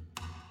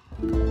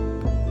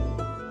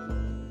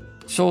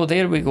 So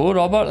there we go,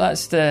 Robert.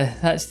 That's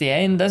the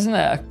end, isn't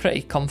it? A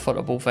pretty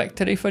comfortable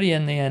victory for you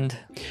in the end.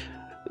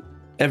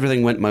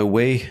 Everything went my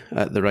way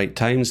at the right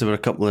times. There were a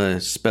couple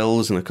of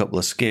spills and a couple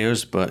of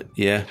scares, but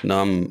yeah,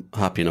 no, I'm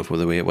happy enough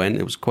with the way it went.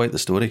 It was quite the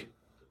story.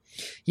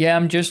 Yeah,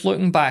 I'm just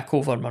looking back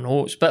over my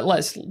notes, but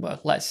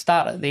let's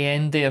start at the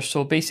end there.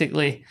 So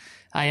basically,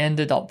 I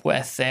ended up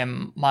with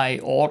my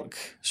orc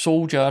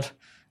soldier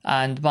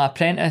and my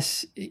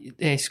apprentice,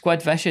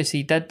 Squid Vicious.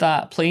 He did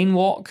that plane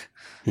walk.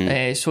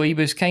 So he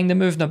was kind of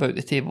moving about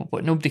the table,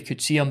 but nobody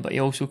could see him, but he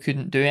also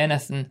couldn't do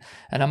anything.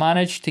 And I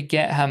managed to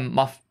get him,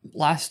 my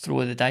last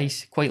throw of the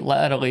dice, quite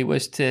literally,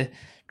 was to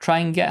try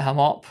and get him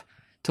up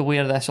to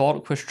where this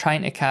orc was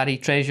trying to carry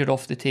treasure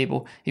off the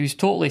table. He was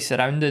totally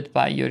surrounded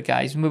by your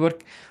guys. And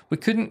we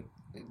couldn't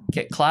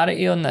get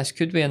clarity on this,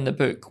 could we, in the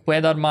book,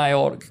 whether my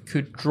orc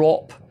could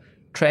drop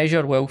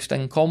treasure whilst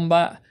in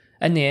combat.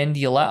 In the end,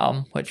 you let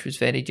him, which was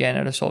very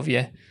generous of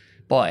you.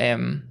 But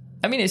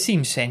I mean, it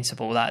seems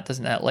sensible, that,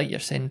 doesn't it? Like you're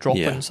saying,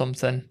 dropping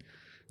something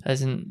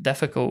isn't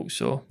difficult.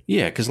 So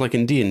yeah, because like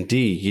in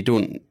D&D, you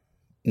don't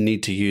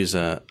need to use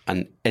an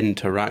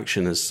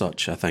interaction as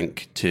such, I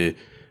think, to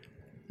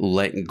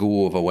let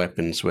go of a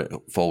weapon so it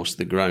falls to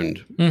the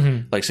ground.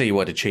 Mm-hmm. Like, say you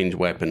want to change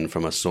weapon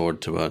from a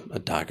sword to a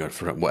dagger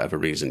for whatever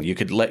reason. You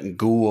could let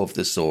go of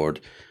the sword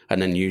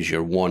and then use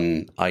your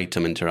one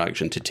item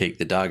interaction to take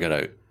the dagger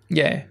out.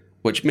 Yeah.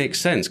 Which makes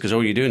sense, because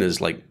all you're doing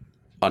is like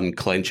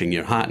unclenching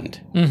your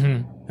hand.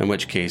 Mm-hmm. In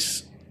which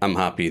case, I'm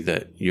happy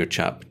that your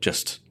chap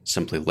just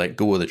simply let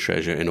go of the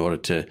treasure in order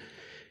to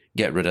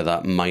get rid of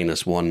that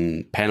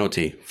 -1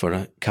 penalty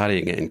for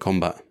carrying it in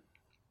combat.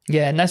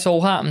 Yeah, and this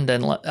all happened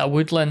in a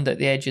woodland at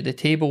the edge of the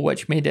table,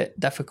 which made it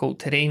difficult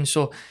terrain.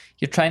 So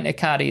you're trying to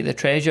carry the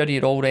treasure,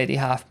 you're already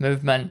half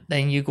movement,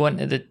 then you go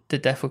into the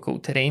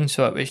difficult terrain.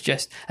 So it was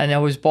just, and I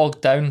was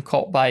bogged down,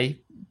 caught by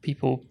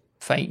people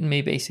fighting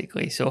me,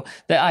 basically. So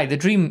the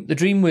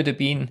dream would have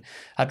been,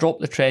 I drop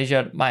the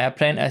treasure, my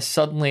apprentice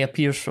suddenly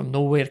appears from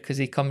nowhere because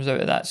he comes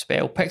out of that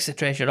spell, picks the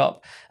treasure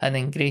up, and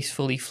then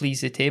gracefully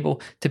flees the table.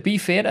 To be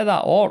fair to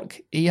that orc,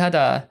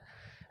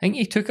 I think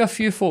he took a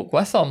few folk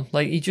with him.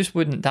 Like, he just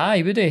wouldn't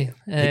die, would he?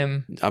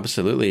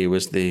 Absolutely. He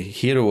was the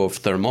hero of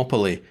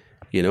Thermopylae.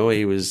 You know,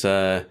 he was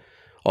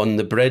on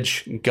the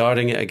bridge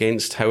guarding it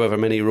against however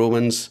many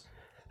Romans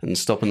and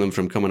stopping them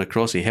from coming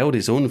across. He held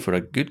his own for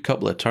a good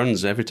couple of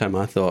turns. Every time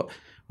I thought,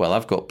 well,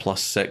 I've got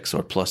 +6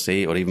 or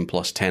 +8 or even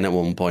 +10 at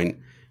one point,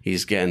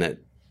 he's getting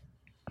it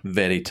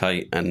very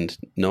tight. And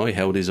no, he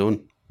held his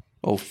own.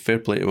 Oh, fair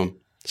play to him.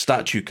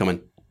 Statue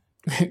coming.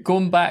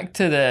 Going back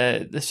to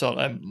the sort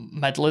of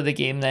middle of the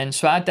game then,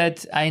 so I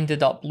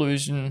ended up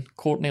losing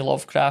Courtney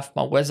Lovecraft,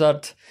 my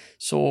wizard.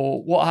 So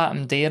what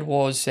happened there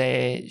was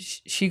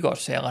she got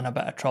herself in a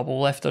bit of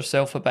trouble, left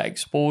herself a bit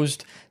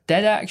exposed,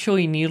 did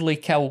actually nearly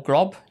kill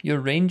Grub, your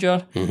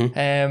ranger,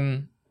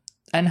 in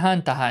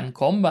hand-to-hand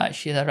combat.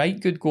 She had a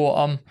right good go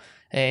at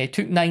him,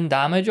 took 9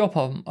 damage up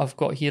him, I've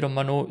got here on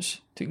my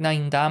notes, took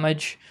 9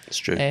 damage. It's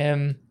true.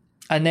 And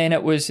then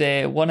it was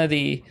one of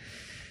the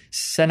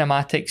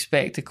cinematic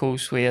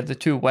spectacles where the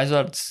two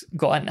wizards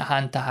got into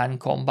hand-to-hand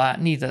combat.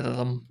 Neither of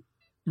them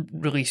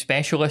really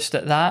specialist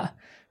at that,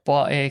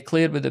 but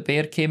Claire with the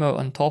bear came out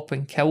on top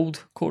and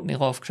killed Courtney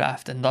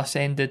Lovecraft, and thus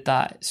ended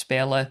that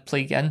spell of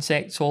plague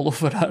insects all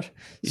over her.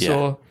 Yeah.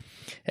 So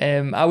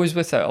I was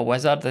without a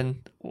wizard,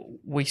 and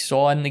we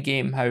saw in the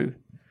game how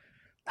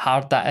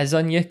hard that is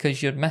on you,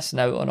 because you're missing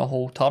out on a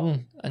whole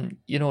turn, and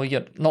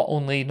you're not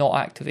only not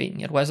activating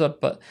your wizard,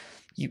 but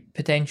you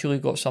potentially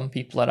got some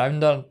people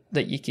around there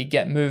that you could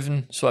get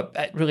moving, so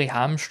it really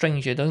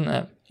hamstrings you, doesn't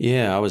it?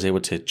 Yeah, I was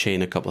able to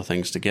chain a couple of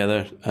things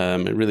together.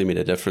 It really made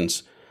a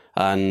difference.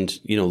 And,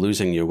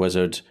 losing your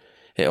wizard,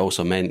 it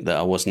also meant that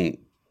I wasn't,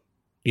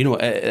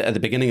 at the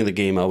beginning of the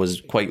game, I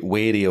was quite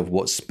wary of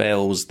what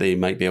spells they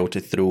might be able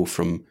to throw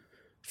from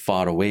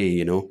far away,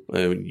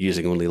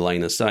 using only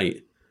line of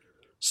sight.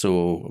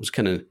 So I was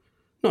kind of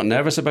not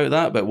nervous about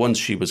that, but once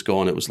she was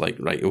gone, it was like,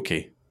 right,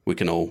 okay, we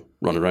can all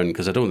run around,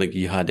 because I don't think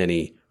you had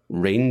any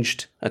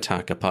ranged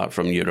attack apart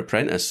from your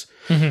apprentice,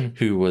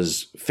 who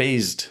was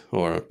phased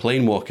or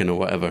plane walking or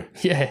whatever.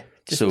 Yeah,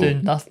 just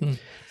doing nothing.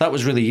 That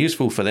was really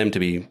useful for them to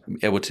be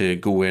able to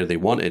go where they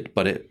wanted,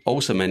 but it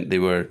also meant they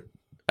were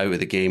out of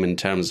the game in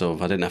terms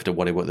of I didn't have to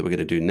worry what they were going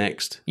to do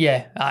next.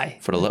 Yeah, aye.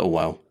 For a little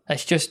while.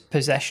 It's just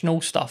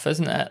positional stuff,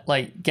 isn't it?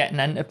 Like getting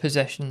into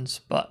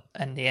positions, but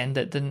in the end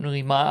it didn't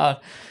really matter.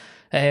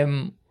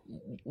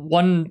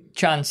 One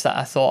chance that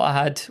I thought I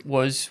had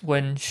was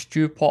when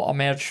Stewpot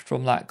emerged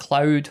from that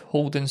cloud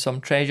holding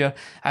some treasure.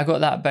 I got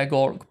that big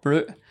orc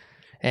brute,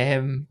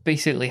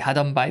 basically had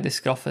him by the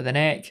scruff of the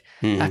neck.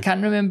 I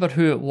can't remember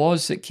who it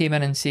was that came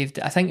in and saved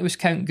it. I think it was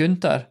Count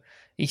Gunther.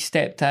 He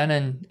stepped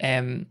in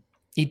and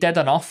he did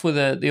enough with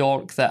the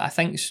orc that I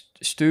think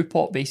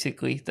Stewpot,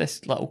 basically,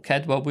 this little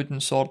kid with a wooden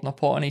sword and a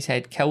pot on his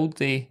head, killed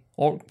the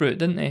orc brute,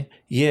 didn't he?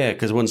 Yeah,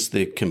 because once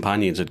the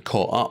companions had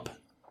caught up,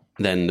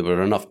 then there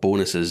were enough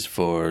bonuses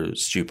for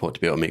Stewpot to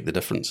be able to make the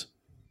difference.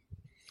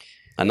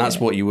 And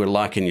that's what you were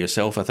lacking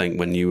yourself, I think,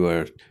 when you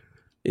were,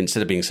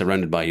 instead of being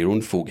surrounded by your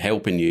own folk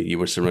helping you, you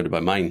were surrounded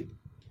by mine.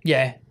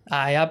 Yeah,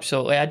 aye,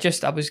 absolutely.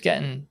 I was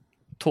getting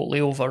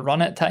totally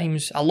overrun at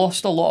times. I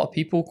lost a lot of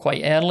people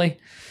quite early.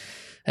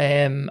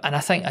 And I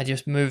think I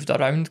just moved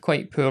around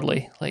quite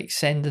poorly, like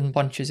sending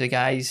bunches of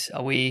guys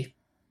away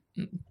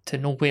to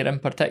nowhere in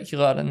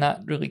particular, and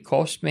that really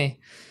cost me.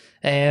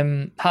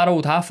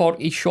 Harold Half-Orc,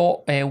 he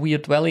shot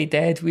Weird Willie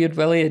dead. Weird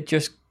Willie had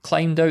just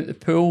climbed out the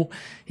pool.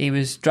 He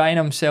was drying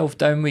himself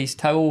down with his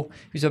towel.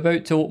 He was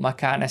about to open a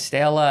can of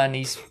Stella and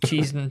his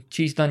cheese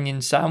and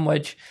onion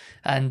sandwich,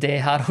 and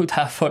Harold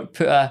Half-Orc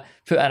put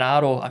an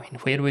arrow. I mean,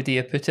 where would he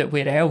have put it?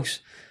 Where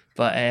else?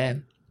 But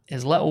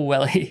his little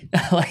Willie,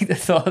 I like the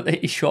thought that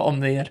he shot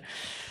him there.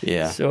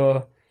 Yeah.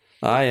 So,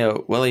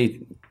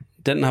 Willie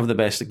didn't have the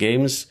best of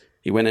games.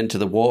 He went into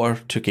the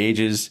water, took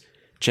ages,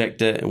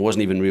 checked it, it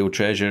wasn't even real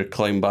treasure,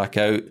 climbed back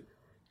out,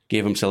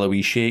 gave himself a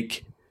wee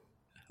shake,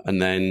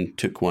 and then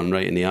took one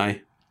right in the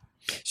eye.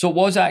 So it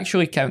was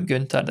actually Count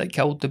Gunther that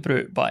killed the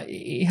brute, but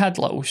he had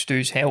little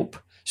Stu's help.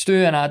 Stu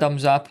and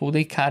Adam's apple,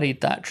 they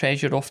carried that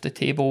treasure off the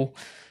table.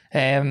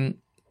 One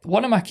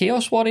of my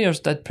Chaos Warriors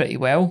did pretty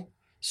well.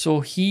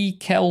 So he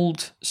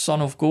killed Son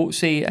of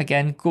Goatsy.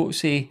 Again,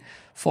 Goatsy,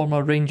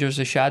 former Rangers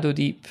of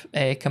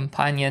Shadowdeep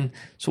companion.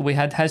 So we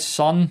had his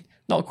son,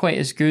 not quite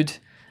as good,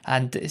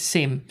 and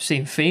same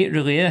fate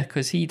really, yeah,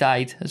 because he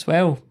died as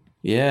well.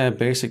 Yeah,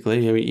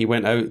 basically. I mean, he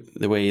went out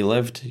the way he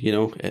lived,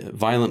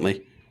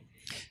 violently.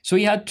 So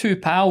he had two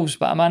pals,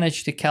 but I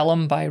managed to kill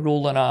him by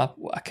rolling a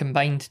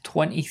combined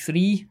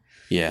 23.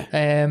 Yeah.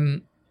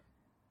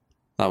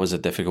 That was a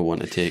difficult one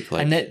to take.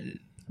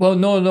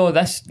 No,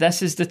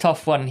 this is the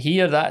tough one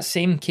here. That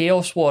same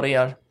Chaos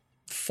Warrior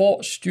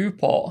fought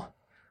Stewpot,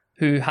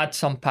 who had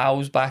some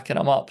pals backing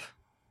him up.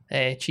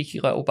 Cheeky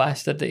little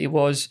bastard that he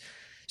was.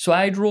 So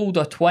I'd rolled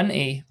a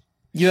 20.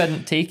 You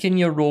hadn't taken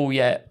your roll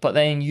yet, but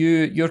then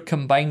your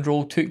combined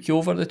roll took you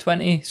over the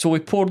 20. So we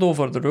poured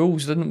over the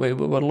rules, didn't we?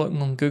 We were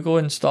looking on Google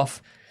and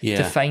stuff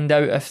to find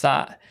out if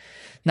that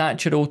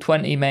natural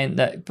 20 meant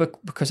that,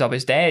 because I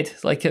was dead,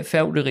 like it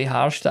felt really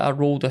harsh that I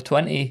rolled a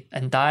 20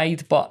 and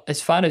died. But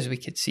as far as we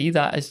could see,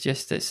 it's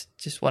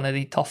just one of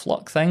the tough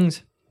luck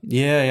things.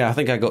 Yeah, I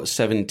think I got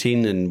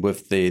 17, and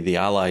with the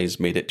allies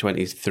made it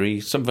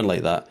 23, something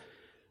like that.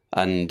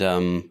 And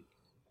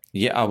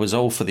I was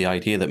all for the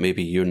idea that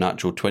maybe your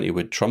natural 20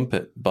 would trump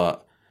it,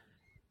 but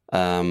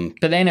then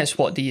it's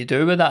what do you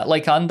do with that?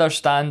 Like, I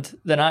understand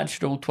the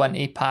natural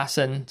 20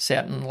 passing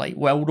certain like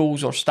will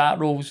rolls or stat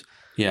rolls.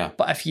 Yeah.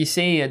 But if you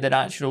say the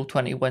natural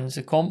 20 wins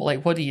the comp,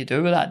 like, what do you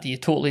do with that? Do you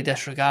totally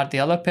disregard the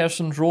other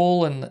person's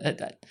roll? And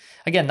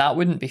again, that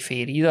wouldn't be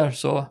fair either.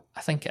 So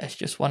I think it's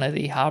just one of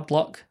the hard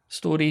luck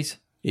stories.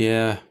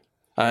 Yeah.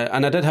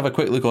 And I did have a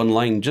quick look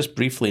online just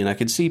briefly, and I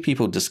could see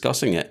people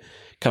discussing it,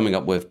 coming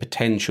up with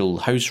potential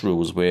house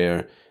rules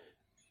where,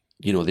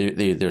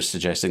 they're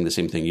suggesting the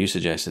same thing you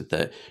suggested,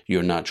 that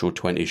your natural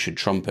 20 should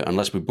trump it.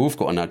 Unless we both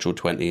got a natural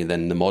 20,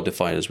 then the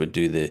modifiers would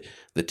do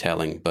the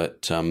telling.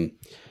 But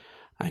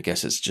I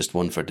guess it's just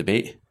one for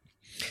debate.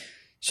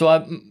 So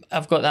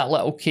I've got that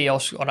little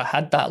chaos, or I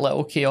had that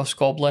little chaos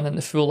goblin in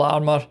the full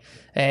armour.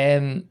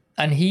 And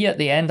he, at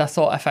the end, I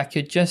thought if I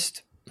could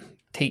just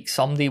take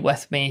somebody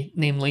with me,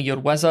 namely your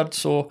wizard.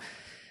 So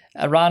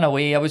I ran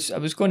away. I was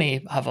going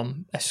to have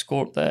him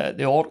escort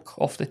the orc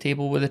off the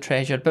table with the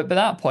treasure. But by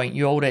that point,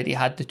 you already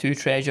had the two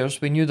treasures.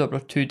 We knew there were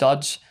two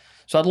duds.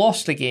 So I'd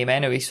lost the game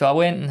anyway, so I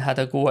went and had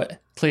a go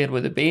at Claire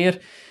with the bear,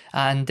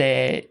 and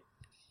I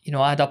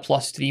had a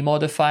 +3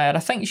 modifier. I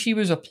think she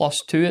was a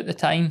 +2 at the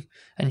time,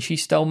 and she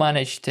still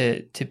managed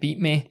to beat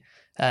me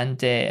and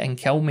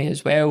kill me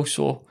as well.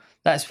 So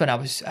that's when I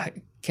was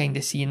kind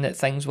of seeing that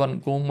things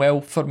weren't going well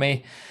for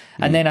me.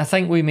 And then I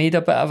think we made a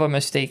bit of a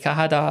mistake. I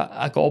had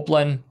a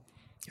goblin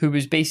who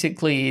was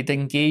basically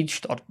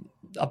engaged, or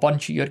a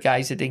bunch of your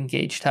guys had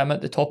engaged him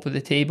at the top of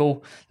the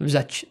table. There was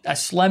a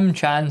slim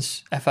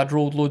chance, if I'd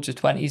rolled loads of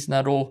 20s in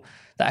a row,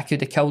 that I could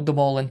have killed them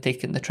all and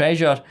taken the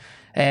treasure.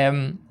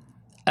 And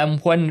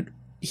when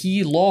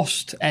he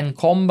lost in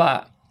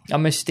combat, I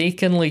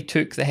mistakenly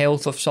took the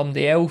health of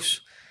somebody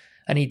else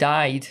and he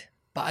died,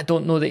 but I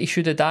don't know that he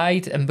should have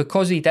died. And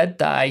because he did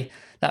die,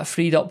 that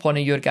freed up one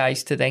of your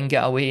guys to then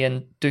get away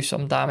and do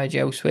some damage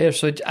elsewhere.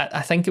 So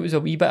I think it was a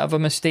wee bit of a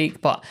mistake,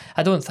 but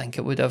I don't think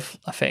it would have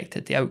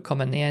affected the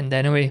outcome in the end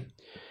anyway.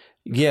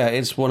 Yeah,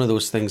 it's one of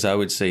those things I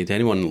would say to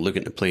anyone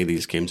looking to play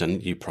these games,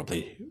 and you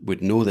probably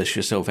would know this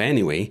yourself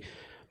anyway,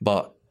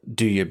 but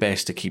do your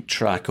best to keep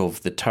track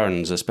of the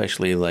turns,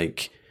 especially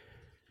like,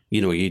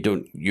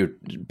 your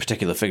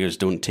particular figures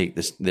don't take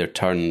their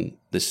turn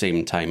the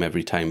same time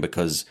every time,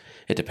 because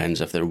it depends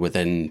if they're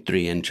within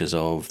 3 inches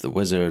of the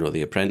wizard or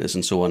the apprentice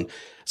and so on.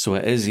 So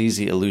it is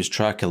easy to lose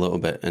track a little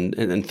bit,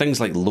 and things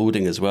like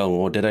loading as well.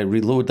 Or did I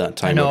reload that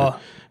time? I know.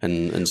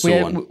 And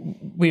so on.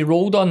 We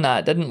rolled on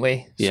that, didn't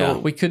we? Yeah. So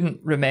we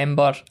couldn't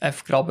remember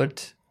if Grub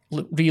had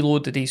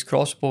reloaded his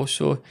crossbow.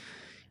 So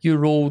you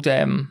rolled.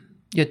 You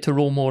had to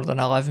roll more than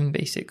 11,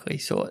 basically.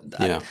 So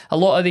a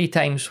lot of the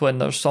times when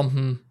there's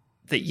something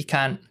that you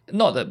can't,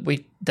 not that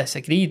we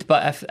disagreed,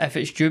 but if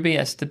it's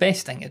dubious, the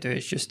best thing to do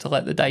is just to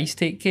let the dice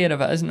take care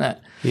of it, isn't it?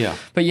 Yeah.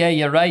 But yeah,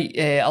 you're right.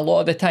 A lot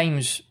of the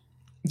times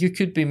you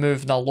could be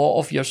moving a lot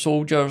of your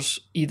soldiers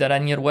either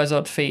in your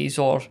wizard phase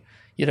or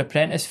your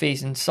apprentice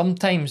phase, and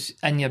sometimes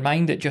in your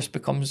mind it just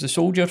becomes the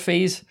soldier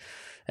phase.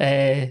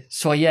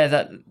 So yeah,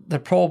 that there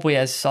probably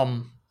is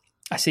some,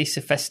 I say,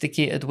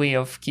 sophisticated way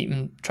of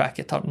keeping track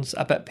of turns.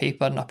 A bit of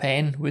paper and a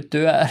pen would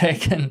do it, I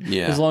reckon.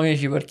 Yeah. As long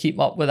as you were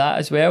keeping up with that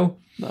as well.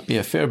 That'd be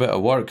a fair bit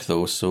of work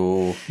though,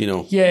 so,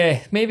 Yeah,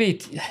 maybe,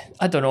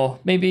 I don't know,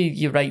 maybe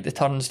you write the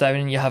turns down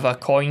and you have a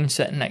coin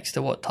sitting next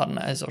to what turn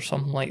it is or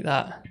something like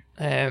that.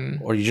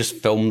 Or you just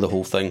film the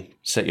whole thing,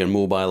 set your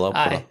mobile up.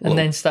 And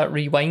then start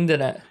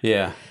rewinding it.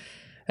 Yeah.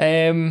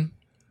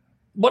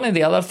 One of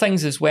the other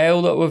things as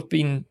well that we've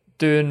been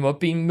doing, we've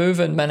been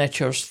moving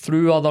miniatures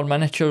through other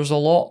miniatures a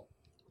lot.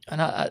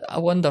 And I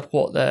wonder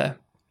what the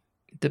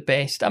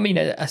best, I mean,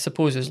 I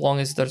suppose as long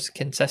as there's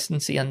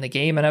consistency in the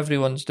game and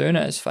everyone's doing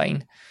it, it's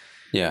fine.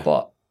 Yeah.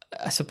 But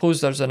I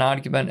suppose there's an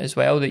argument as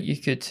well that you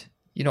could,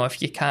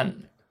 if you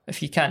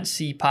can't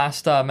see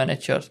past a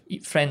miniature,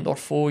 friend or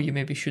foe, you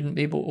maybe shouldn't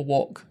be able to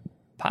walk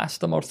past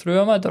them or through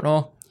them. I don't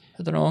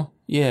know.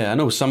 Yeah, I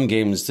know some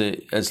games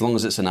that as long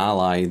as it's an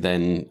ally,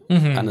 then,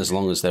 and as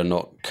long as they're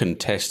not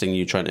contesting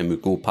you trying to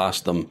go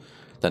past them,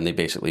 then they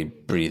basically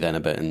breathe in a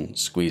bit and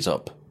squeeze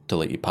up to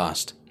let you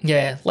past.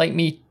 Yeah, like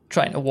me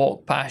trying to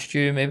walk past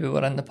you, maybe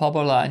we're in the pub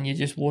or that, and you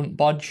just won't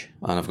budge.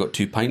 And I've got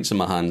 2 pints in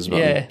my hands,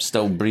 but I'm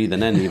still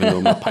breathing in, even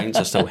though my pints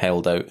are still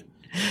held out.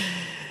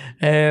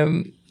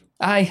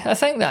 I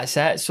think that's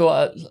it.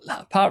 So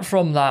apart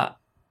from that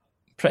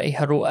pretty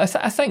heroic,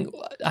 I think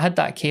I had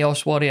that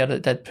Chaos Warrior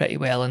that did pretty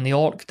well, and the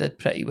Orc did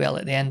pretty well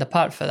at the end.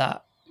 Apart from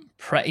that,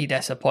 pretty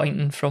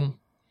disappointing from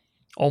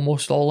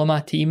almost all of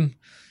my team.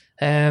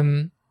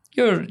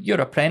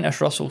 Your apprentice,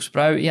 Russell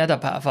Sprout, he had a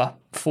bit of a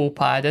faux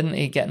pas, didn't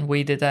he? Getting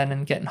waded in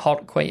and getting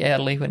hurt quite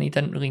early when he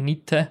didn't really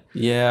need to.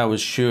 Yeah, I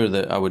was sure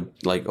that I would,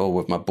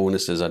 with my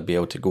bonuses, I'd be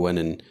able to go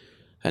in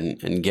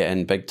and get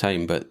in big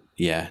time. But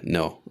yeah,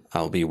 no,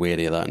 I'll be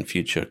wary of that in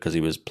future because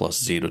he was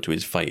 +0 to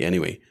his fight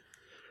anyway.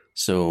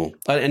 So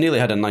I nearly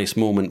had a nice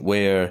moment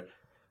where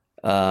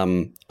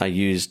I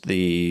used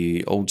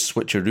the old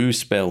switcheroo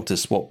spell to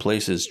swap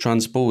places,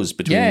 transpose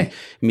between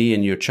me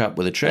and your chap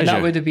with the treasure. And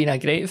that would have been a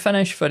great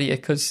finish for you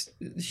because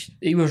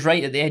he was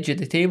right at the edge of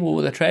the table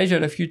with the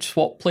treasure. If you'd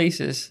swap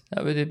places,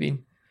 that would have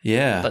been...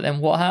 Yeah. But then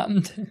what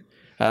happened?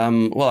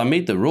 Well, I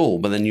made the roll,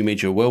 but then you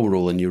made your will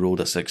roll and you rolled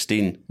a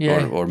 16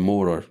 or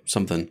more or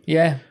something.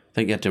 Yeah. I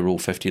think you had to roll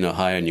 15 or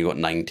higher and you got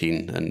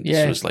 19. And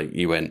so it's like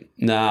you went,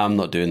 nah, I'm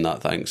not doing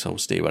that, thanks. I'll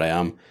stay where I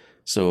am.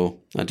 So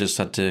I just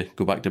had to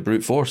go back to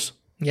brute force.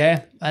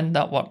 Yeah, and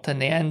that worked in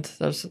the end.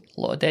 There's a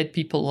lot of dead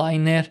people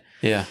lying there.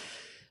 Yeah.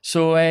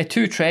 So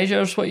 2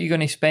 treasures, what are you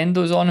going to spend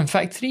those on? In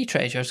fact, 3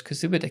 treasures,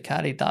 because they would have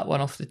carried that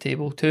one off the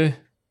table too.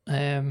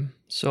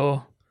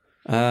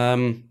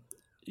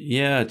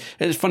 Yeah,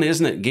 it's funny,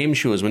 isn't it? Game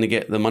shows, when you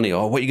get the money,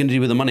 what are you going to do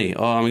with the money?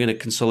 I'm going to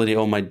consolidate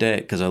all my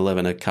debt because I live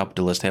in a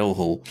capitalist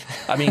hellhole.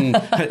 I mean,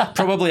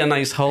 probably a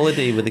nice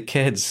holiday with the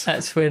kids.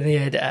 That's where they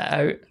edit it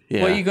out.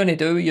 Yeah. What are you going to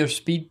do with your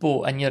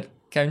speedboat and your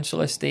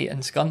council estate in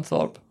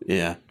Scunthorpe?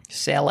 Yeah.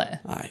 Sell it.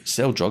 Aye,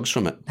 sell drugs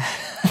from it.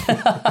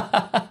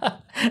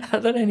 Are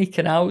there any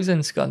canals in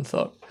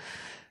Scunthorpe?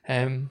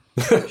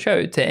 Shout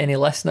out to any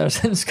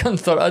listeners in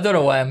Scunthorpe. I don't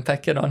know why I'm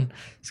picking on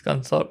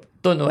Scunthorpe.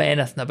 Don't know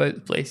anything about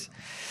the place.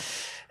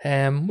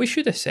 We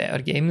should have set our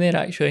game there,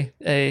 actually.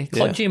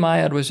 Clutchy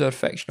Mire was our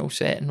fictional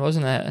setting,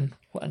 wasn't it? And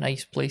what a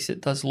nice place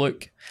it does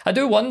look. I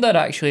do wonder,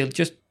 actually,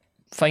 just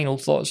final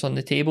thoughts on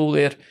the table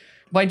there.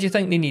 Why do you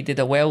think they needed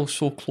a well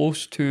so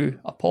close to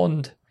a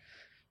pond?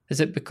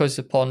 Is it because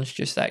the pond's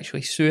just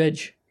actually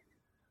sewage?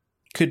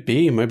 Could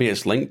be. Maybe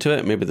it's linked to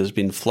it. Maybe there's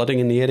been flooding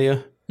in the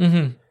area.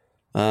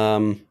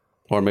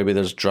 Or maybe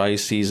there's dry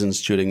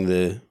seasons during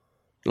the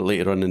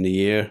later on in the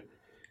year.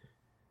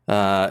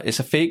 It's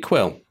a fake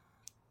well.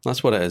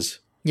 That's what it is.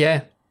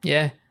 Yeah.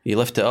 You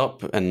lift it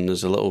up and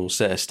there's a little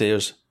set of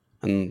stairs,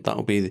 and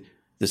that'll be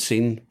the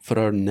scene for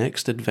our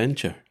next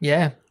adventure.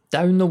 Yeah,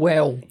 down the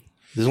well.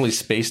 There's only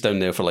space down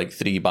there for like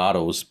 3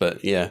 barrels,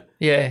 but yeah.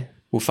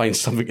 We'll find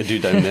something to do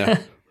down there.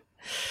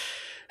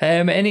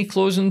 Any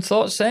closing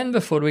thoughts then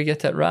before we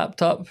get it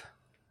wrapped up?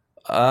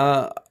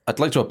 I'd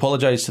like to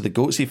apologise to the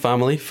Goatsy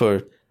family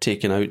for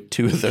taking out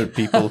 2 of their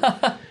people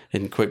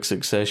in quick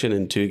succession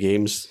in 2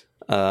 games.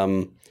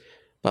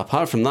 But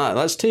apart from that,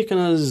 that's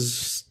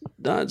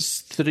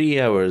 3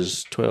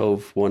 hours,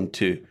 12, 1,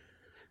 2,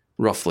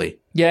 roughly.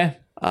 Yeah.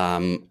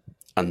 And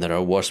there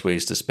are worse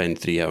ways to spend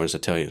 3 hours, I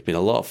tell you. It's been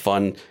a lot of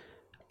fun.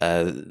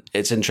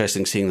 It's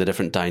interesting seeing the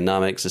different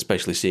dynamics,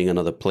 especially seeing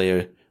another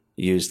player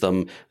use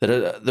them.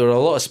 There are a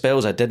lot of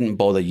spells I didn't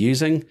bother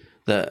using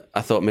that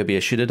I thought maybe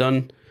I should have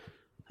done.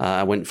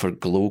 I went for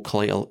glow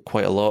quite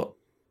a lot.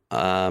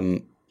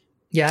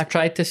 Yeah, I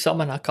tried to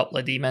summon a couple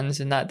of demons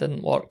and that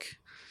didn't work.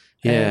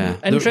 Yeah.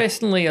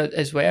 Interestingly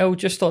as well,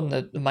 just on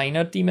the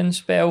minor demon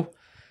spell,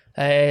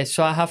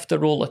 so I have to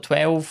roll a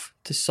 12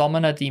 to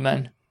summon a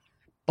demon,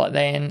 but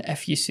then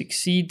if you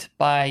succeed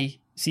by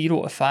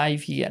 0 to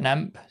 5, you get an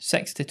imp,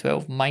 6 to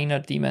 12 minor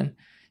demon,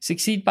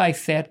 succeed by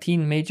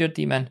 13 major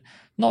demon.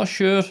 Not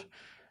sure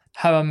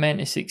how I'm meant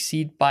to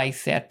succeed by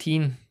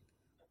 13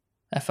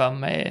 if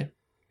I'm, if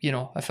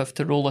I have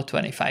to roll a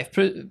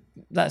 25.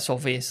 That's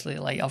obviously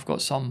like I've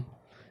got some.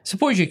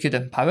 Suppose you could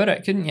empower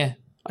it, couldn't you?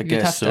 I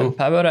guess so. You'd have to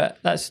empower it.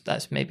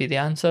 That's maybe the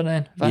answer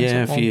then.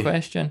 That's a long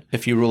question.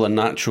 If you roll a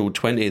natural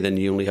 20, then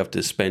you only have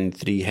to spend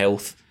 3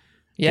 health.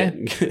 Yeah.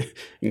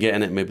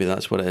 Getting it, maybe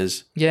that's what it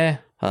is. Yeah.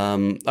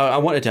 I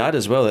wanted to add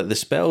as well that the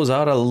spells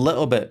are a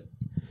little bit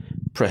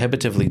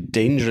prohibitively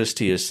dangerous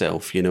to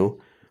yourself,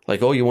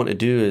 Like all you want to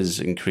do is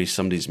increase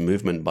somebody's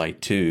movement by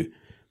 2,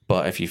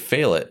 but if you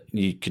fail it,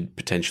 you could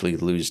potentially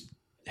lose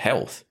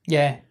health.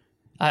 Yeah.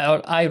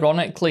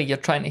 Ironically, you're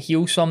trying to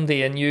heal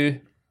somebody and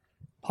you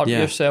hurt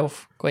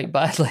yourself quite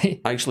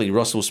badly. Actually,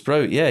 Russell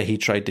Sprout, he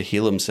tried to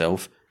heal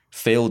himself,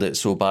 failed it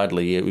so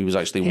badly, he was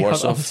actually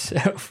worse off.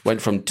 Himself.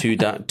 Went from 2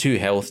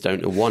 health down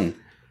to 1.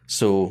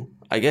 So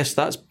I guess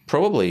that's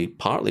probably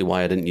partly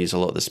why I didn't use a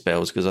lot of the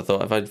spells, because I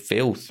thought if I'd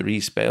failed 3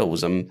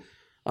 spells,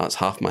 that's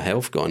half my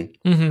health gone.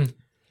 Mm-hmm.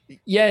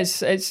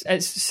 Yes,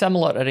 it's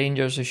similar to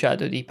Rangers of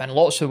Shadow Deep in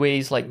lots of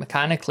ways, like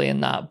mechanically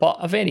and that, but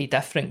a very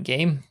different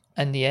game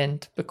in the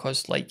end,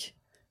 because like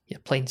you're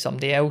playing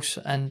somebody else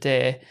and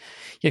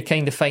you're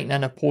kind of fighting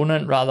an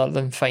opponent rather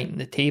than fighting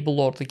the table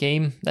or the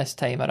game this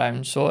time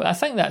around. So I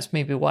think that's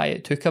maybe why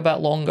it took a bit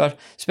longer,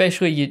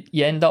 especially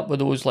you end up with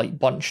those like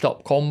bunched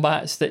up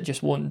combats that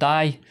just won't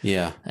die.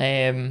 Yeah.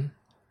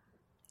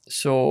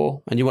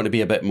 So... And you want to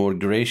be a bit more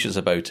gracious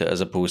about it as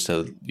opposed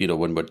to,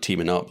 when we're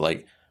teaming up,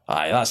 like,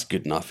 aye, that's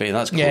good enough,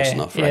 that's close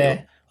enough, right?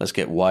 Yeah. Let's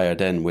get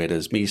wired in,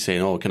 whereas me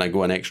saying, oh, can I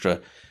go an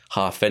extra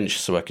 ½ inch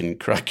so I can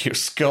crack your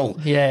skull?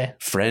 Yeah.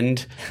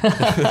 Friend.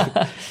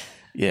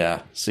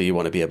 Yeah, so you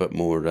want to be a bit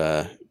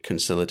more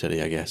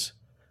conciliatory, I guess.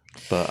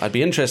 But I'd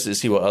be interested to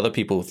see what other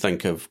people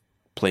think of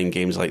playing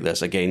games like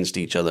this against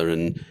each other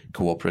and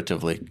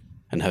cooperatively,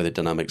 and how the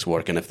dynamics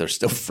work, and if they're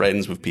still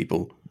friends with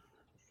people.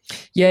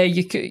 Yeah,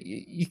 you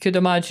could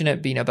imagine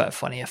it being a bit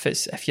funny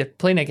if you're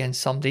playing against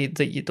somebody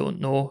that you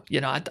don't know.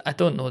 I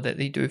don't know that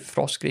they do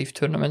Frostgrave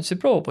tournaments. They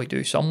probably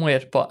do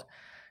somewhere, but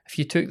if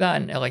you took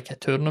that into like a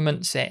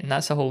tournament setting,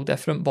 that's a whole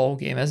different ball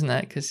game, isn't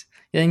it? Because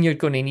then you're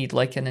going to need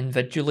like an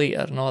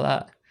invigilator and all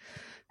that.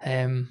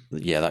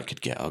 Yeah, that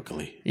could get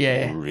ugly.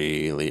 Yeah,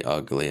 really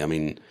ugly. I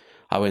mean,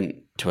 I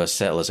went to a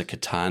Settlers of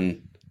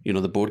Catan.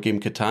 The board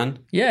game Catan.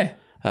 Yeah.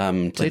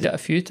 Played it a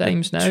few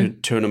times now.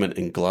 Tournament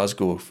in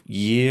Glasgow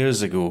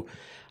years ago,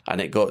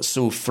 and it got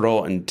so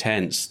fraught and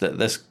tense that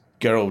this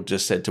girl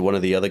just said to one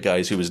of the other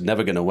guys who was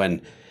never going to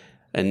win,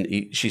 and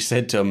she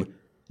said to him,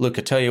 "Look,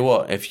 I tell you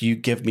what, if you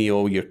give me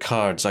all your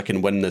cards, I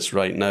can win this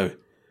right now."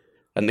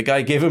 And the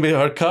guy gave her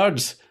her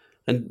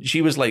and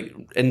she was like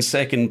in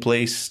second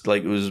place,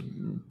 like it was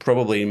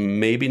probably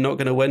maybe not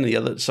going to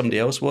win. Somebody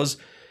else was,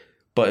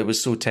 but it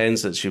was so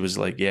tense that she was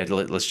like, "Yeah,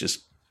 let's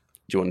just.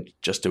 Do you want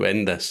just to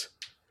end this?"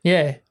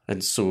 Yeah.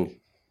 And so,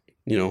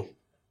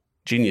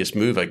 genius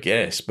move, I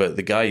guess. But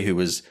the guy who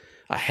was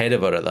ahead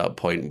of her at that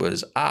point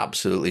was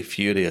absolutely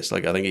furious.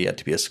 Like, I think he had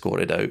to be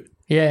escorted out.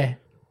 Yeah.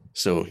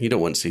 So you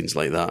don't want scenes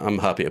like that. I'm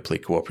happy to play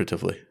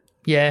cooperatively.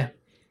 Yeah.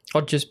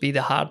 Or just be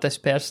the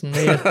hardest person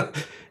there.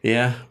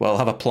 Yeah. Well, I'll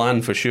have a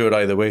plan for sure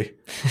either way.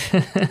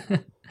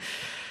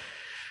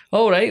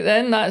 All right,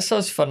 then. That's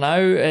us for now.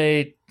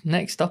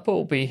 next up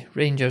it'll be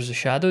Rangers of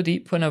Shadow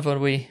Deep whenever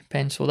we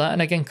pencil that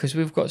in again, because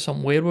we've got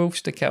some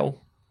werewolves to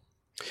kill.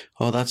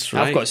 Oh, that's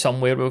right. I've got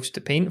some werewolves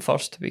to paint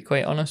first, to be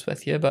quite honest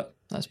with you, but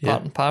that's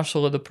part and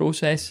parcel of the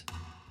process.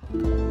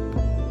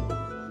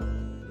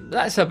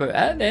 That's about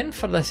it then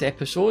for this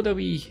episode. A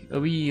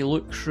wee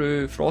look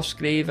through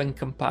Frostgrave in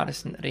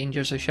comparison to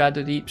Rangers of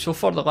Shadow Deep. So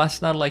for the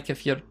listener, like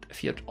if you're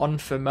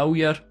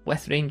unfamiliar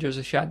with Rangers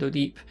of Shadow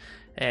Deep,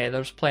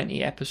 there's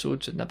plenty of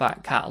episodes in the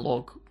back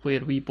catalogue where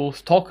we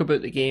both talk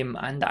about the game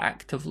and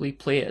actively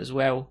play it as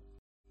well.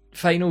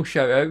 Final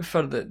shout out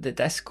for the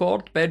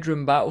Discord,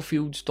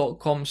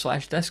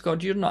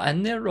 bedroombattlefields.com/Discord. You're not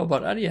in there,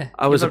 Robert, are you?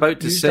 I was about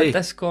to say used a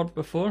Discord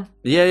before.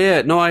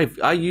 Yeah. No, I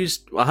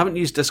haven't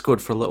used Discord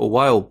for a little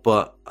while,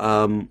 but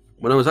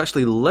when I was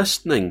actually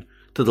listening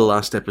to the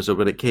last episode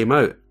when it came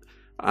out,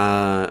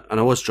 and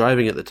I was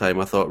driving at the time,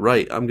 I thought,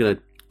 right, I'm gonna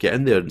get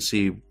in there and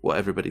see what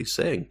everybody's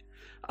saying,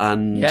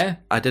 and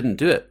I didn't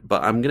do it,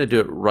 but I'm gonna do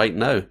it right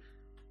now.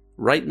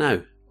 Right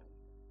now.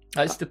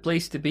 That's the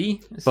place to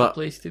be. The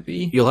place to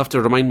be. You'll have to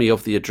remind me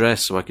of the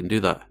address so I can do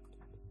that.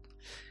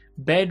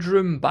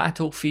 Bedroom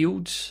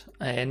Battlefields,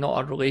 not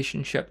a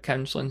relationship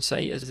counselling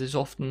site as is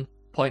often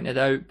pointed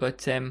out,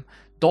 but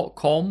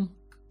 .com/Discord.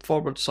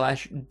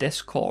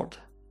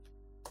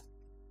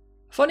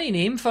 Funny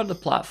name for the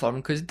platform,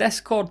 because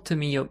Discord to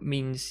me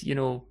means,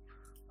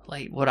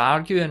 like we're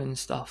arguing and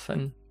stuff,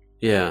 and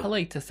I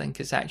like to think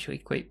it's actually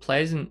quite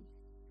pleasant.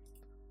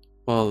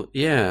 Well,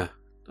 yeah.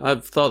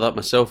 I've thought that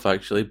myself,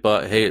 actually,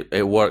 but hey,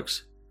 it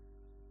works.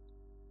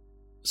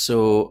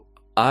 So,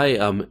 I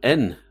am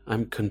in.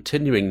 I'm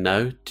continuing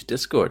now to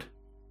Discord.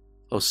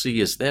 I'll see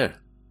you there.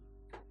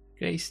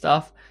 Great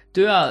stuff.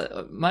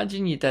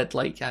 Imagine you did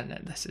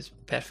and this is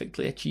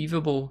perfectly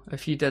achievable,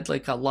 if you did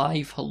a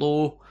live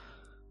hello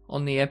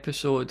on the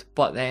episode,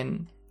 but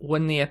then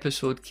when the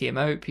episode came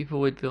out, people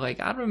would be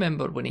like, I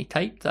remember when he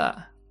typed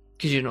that.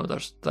 Because,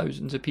 there's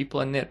thousands of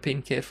people in there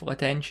paying careful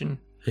attention.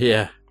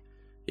 Yeah.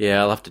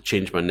 Yeah, I'll have to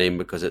change my name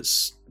because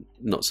it's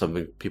not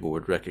something people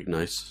would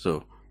recognise,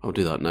 so I'll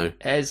do that now.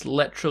 It is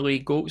literally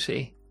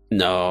Goatsy.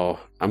 No,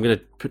 I'm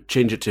going to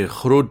change it to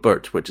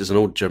Hrodbert, which is an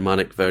old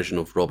Germanic version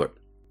of Robert.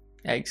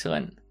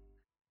 Excellent.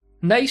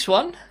 Nice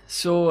one.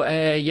 So,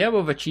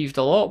 we've achieved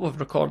a lot. We've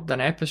recorded an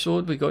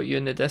episode. We got you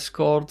in the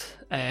Discord.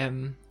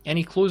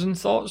 Any closing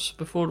thoughts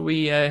before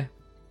we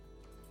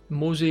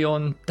mosey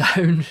on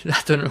down?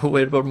 I don't know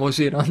where we're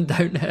moseying on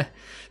down to,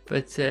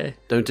 but...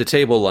 down to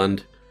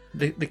Tableland.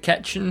 The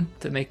kitchen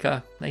to make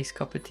a nice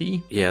cup of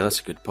tea. Yeah,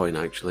 that's a good point,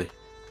 actually.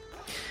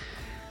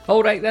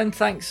 Alright then,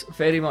 thanks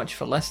very much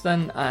for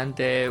listening, and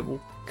we'll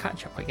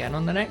catch up again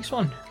on the next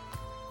one.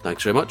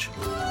 Thanks very much.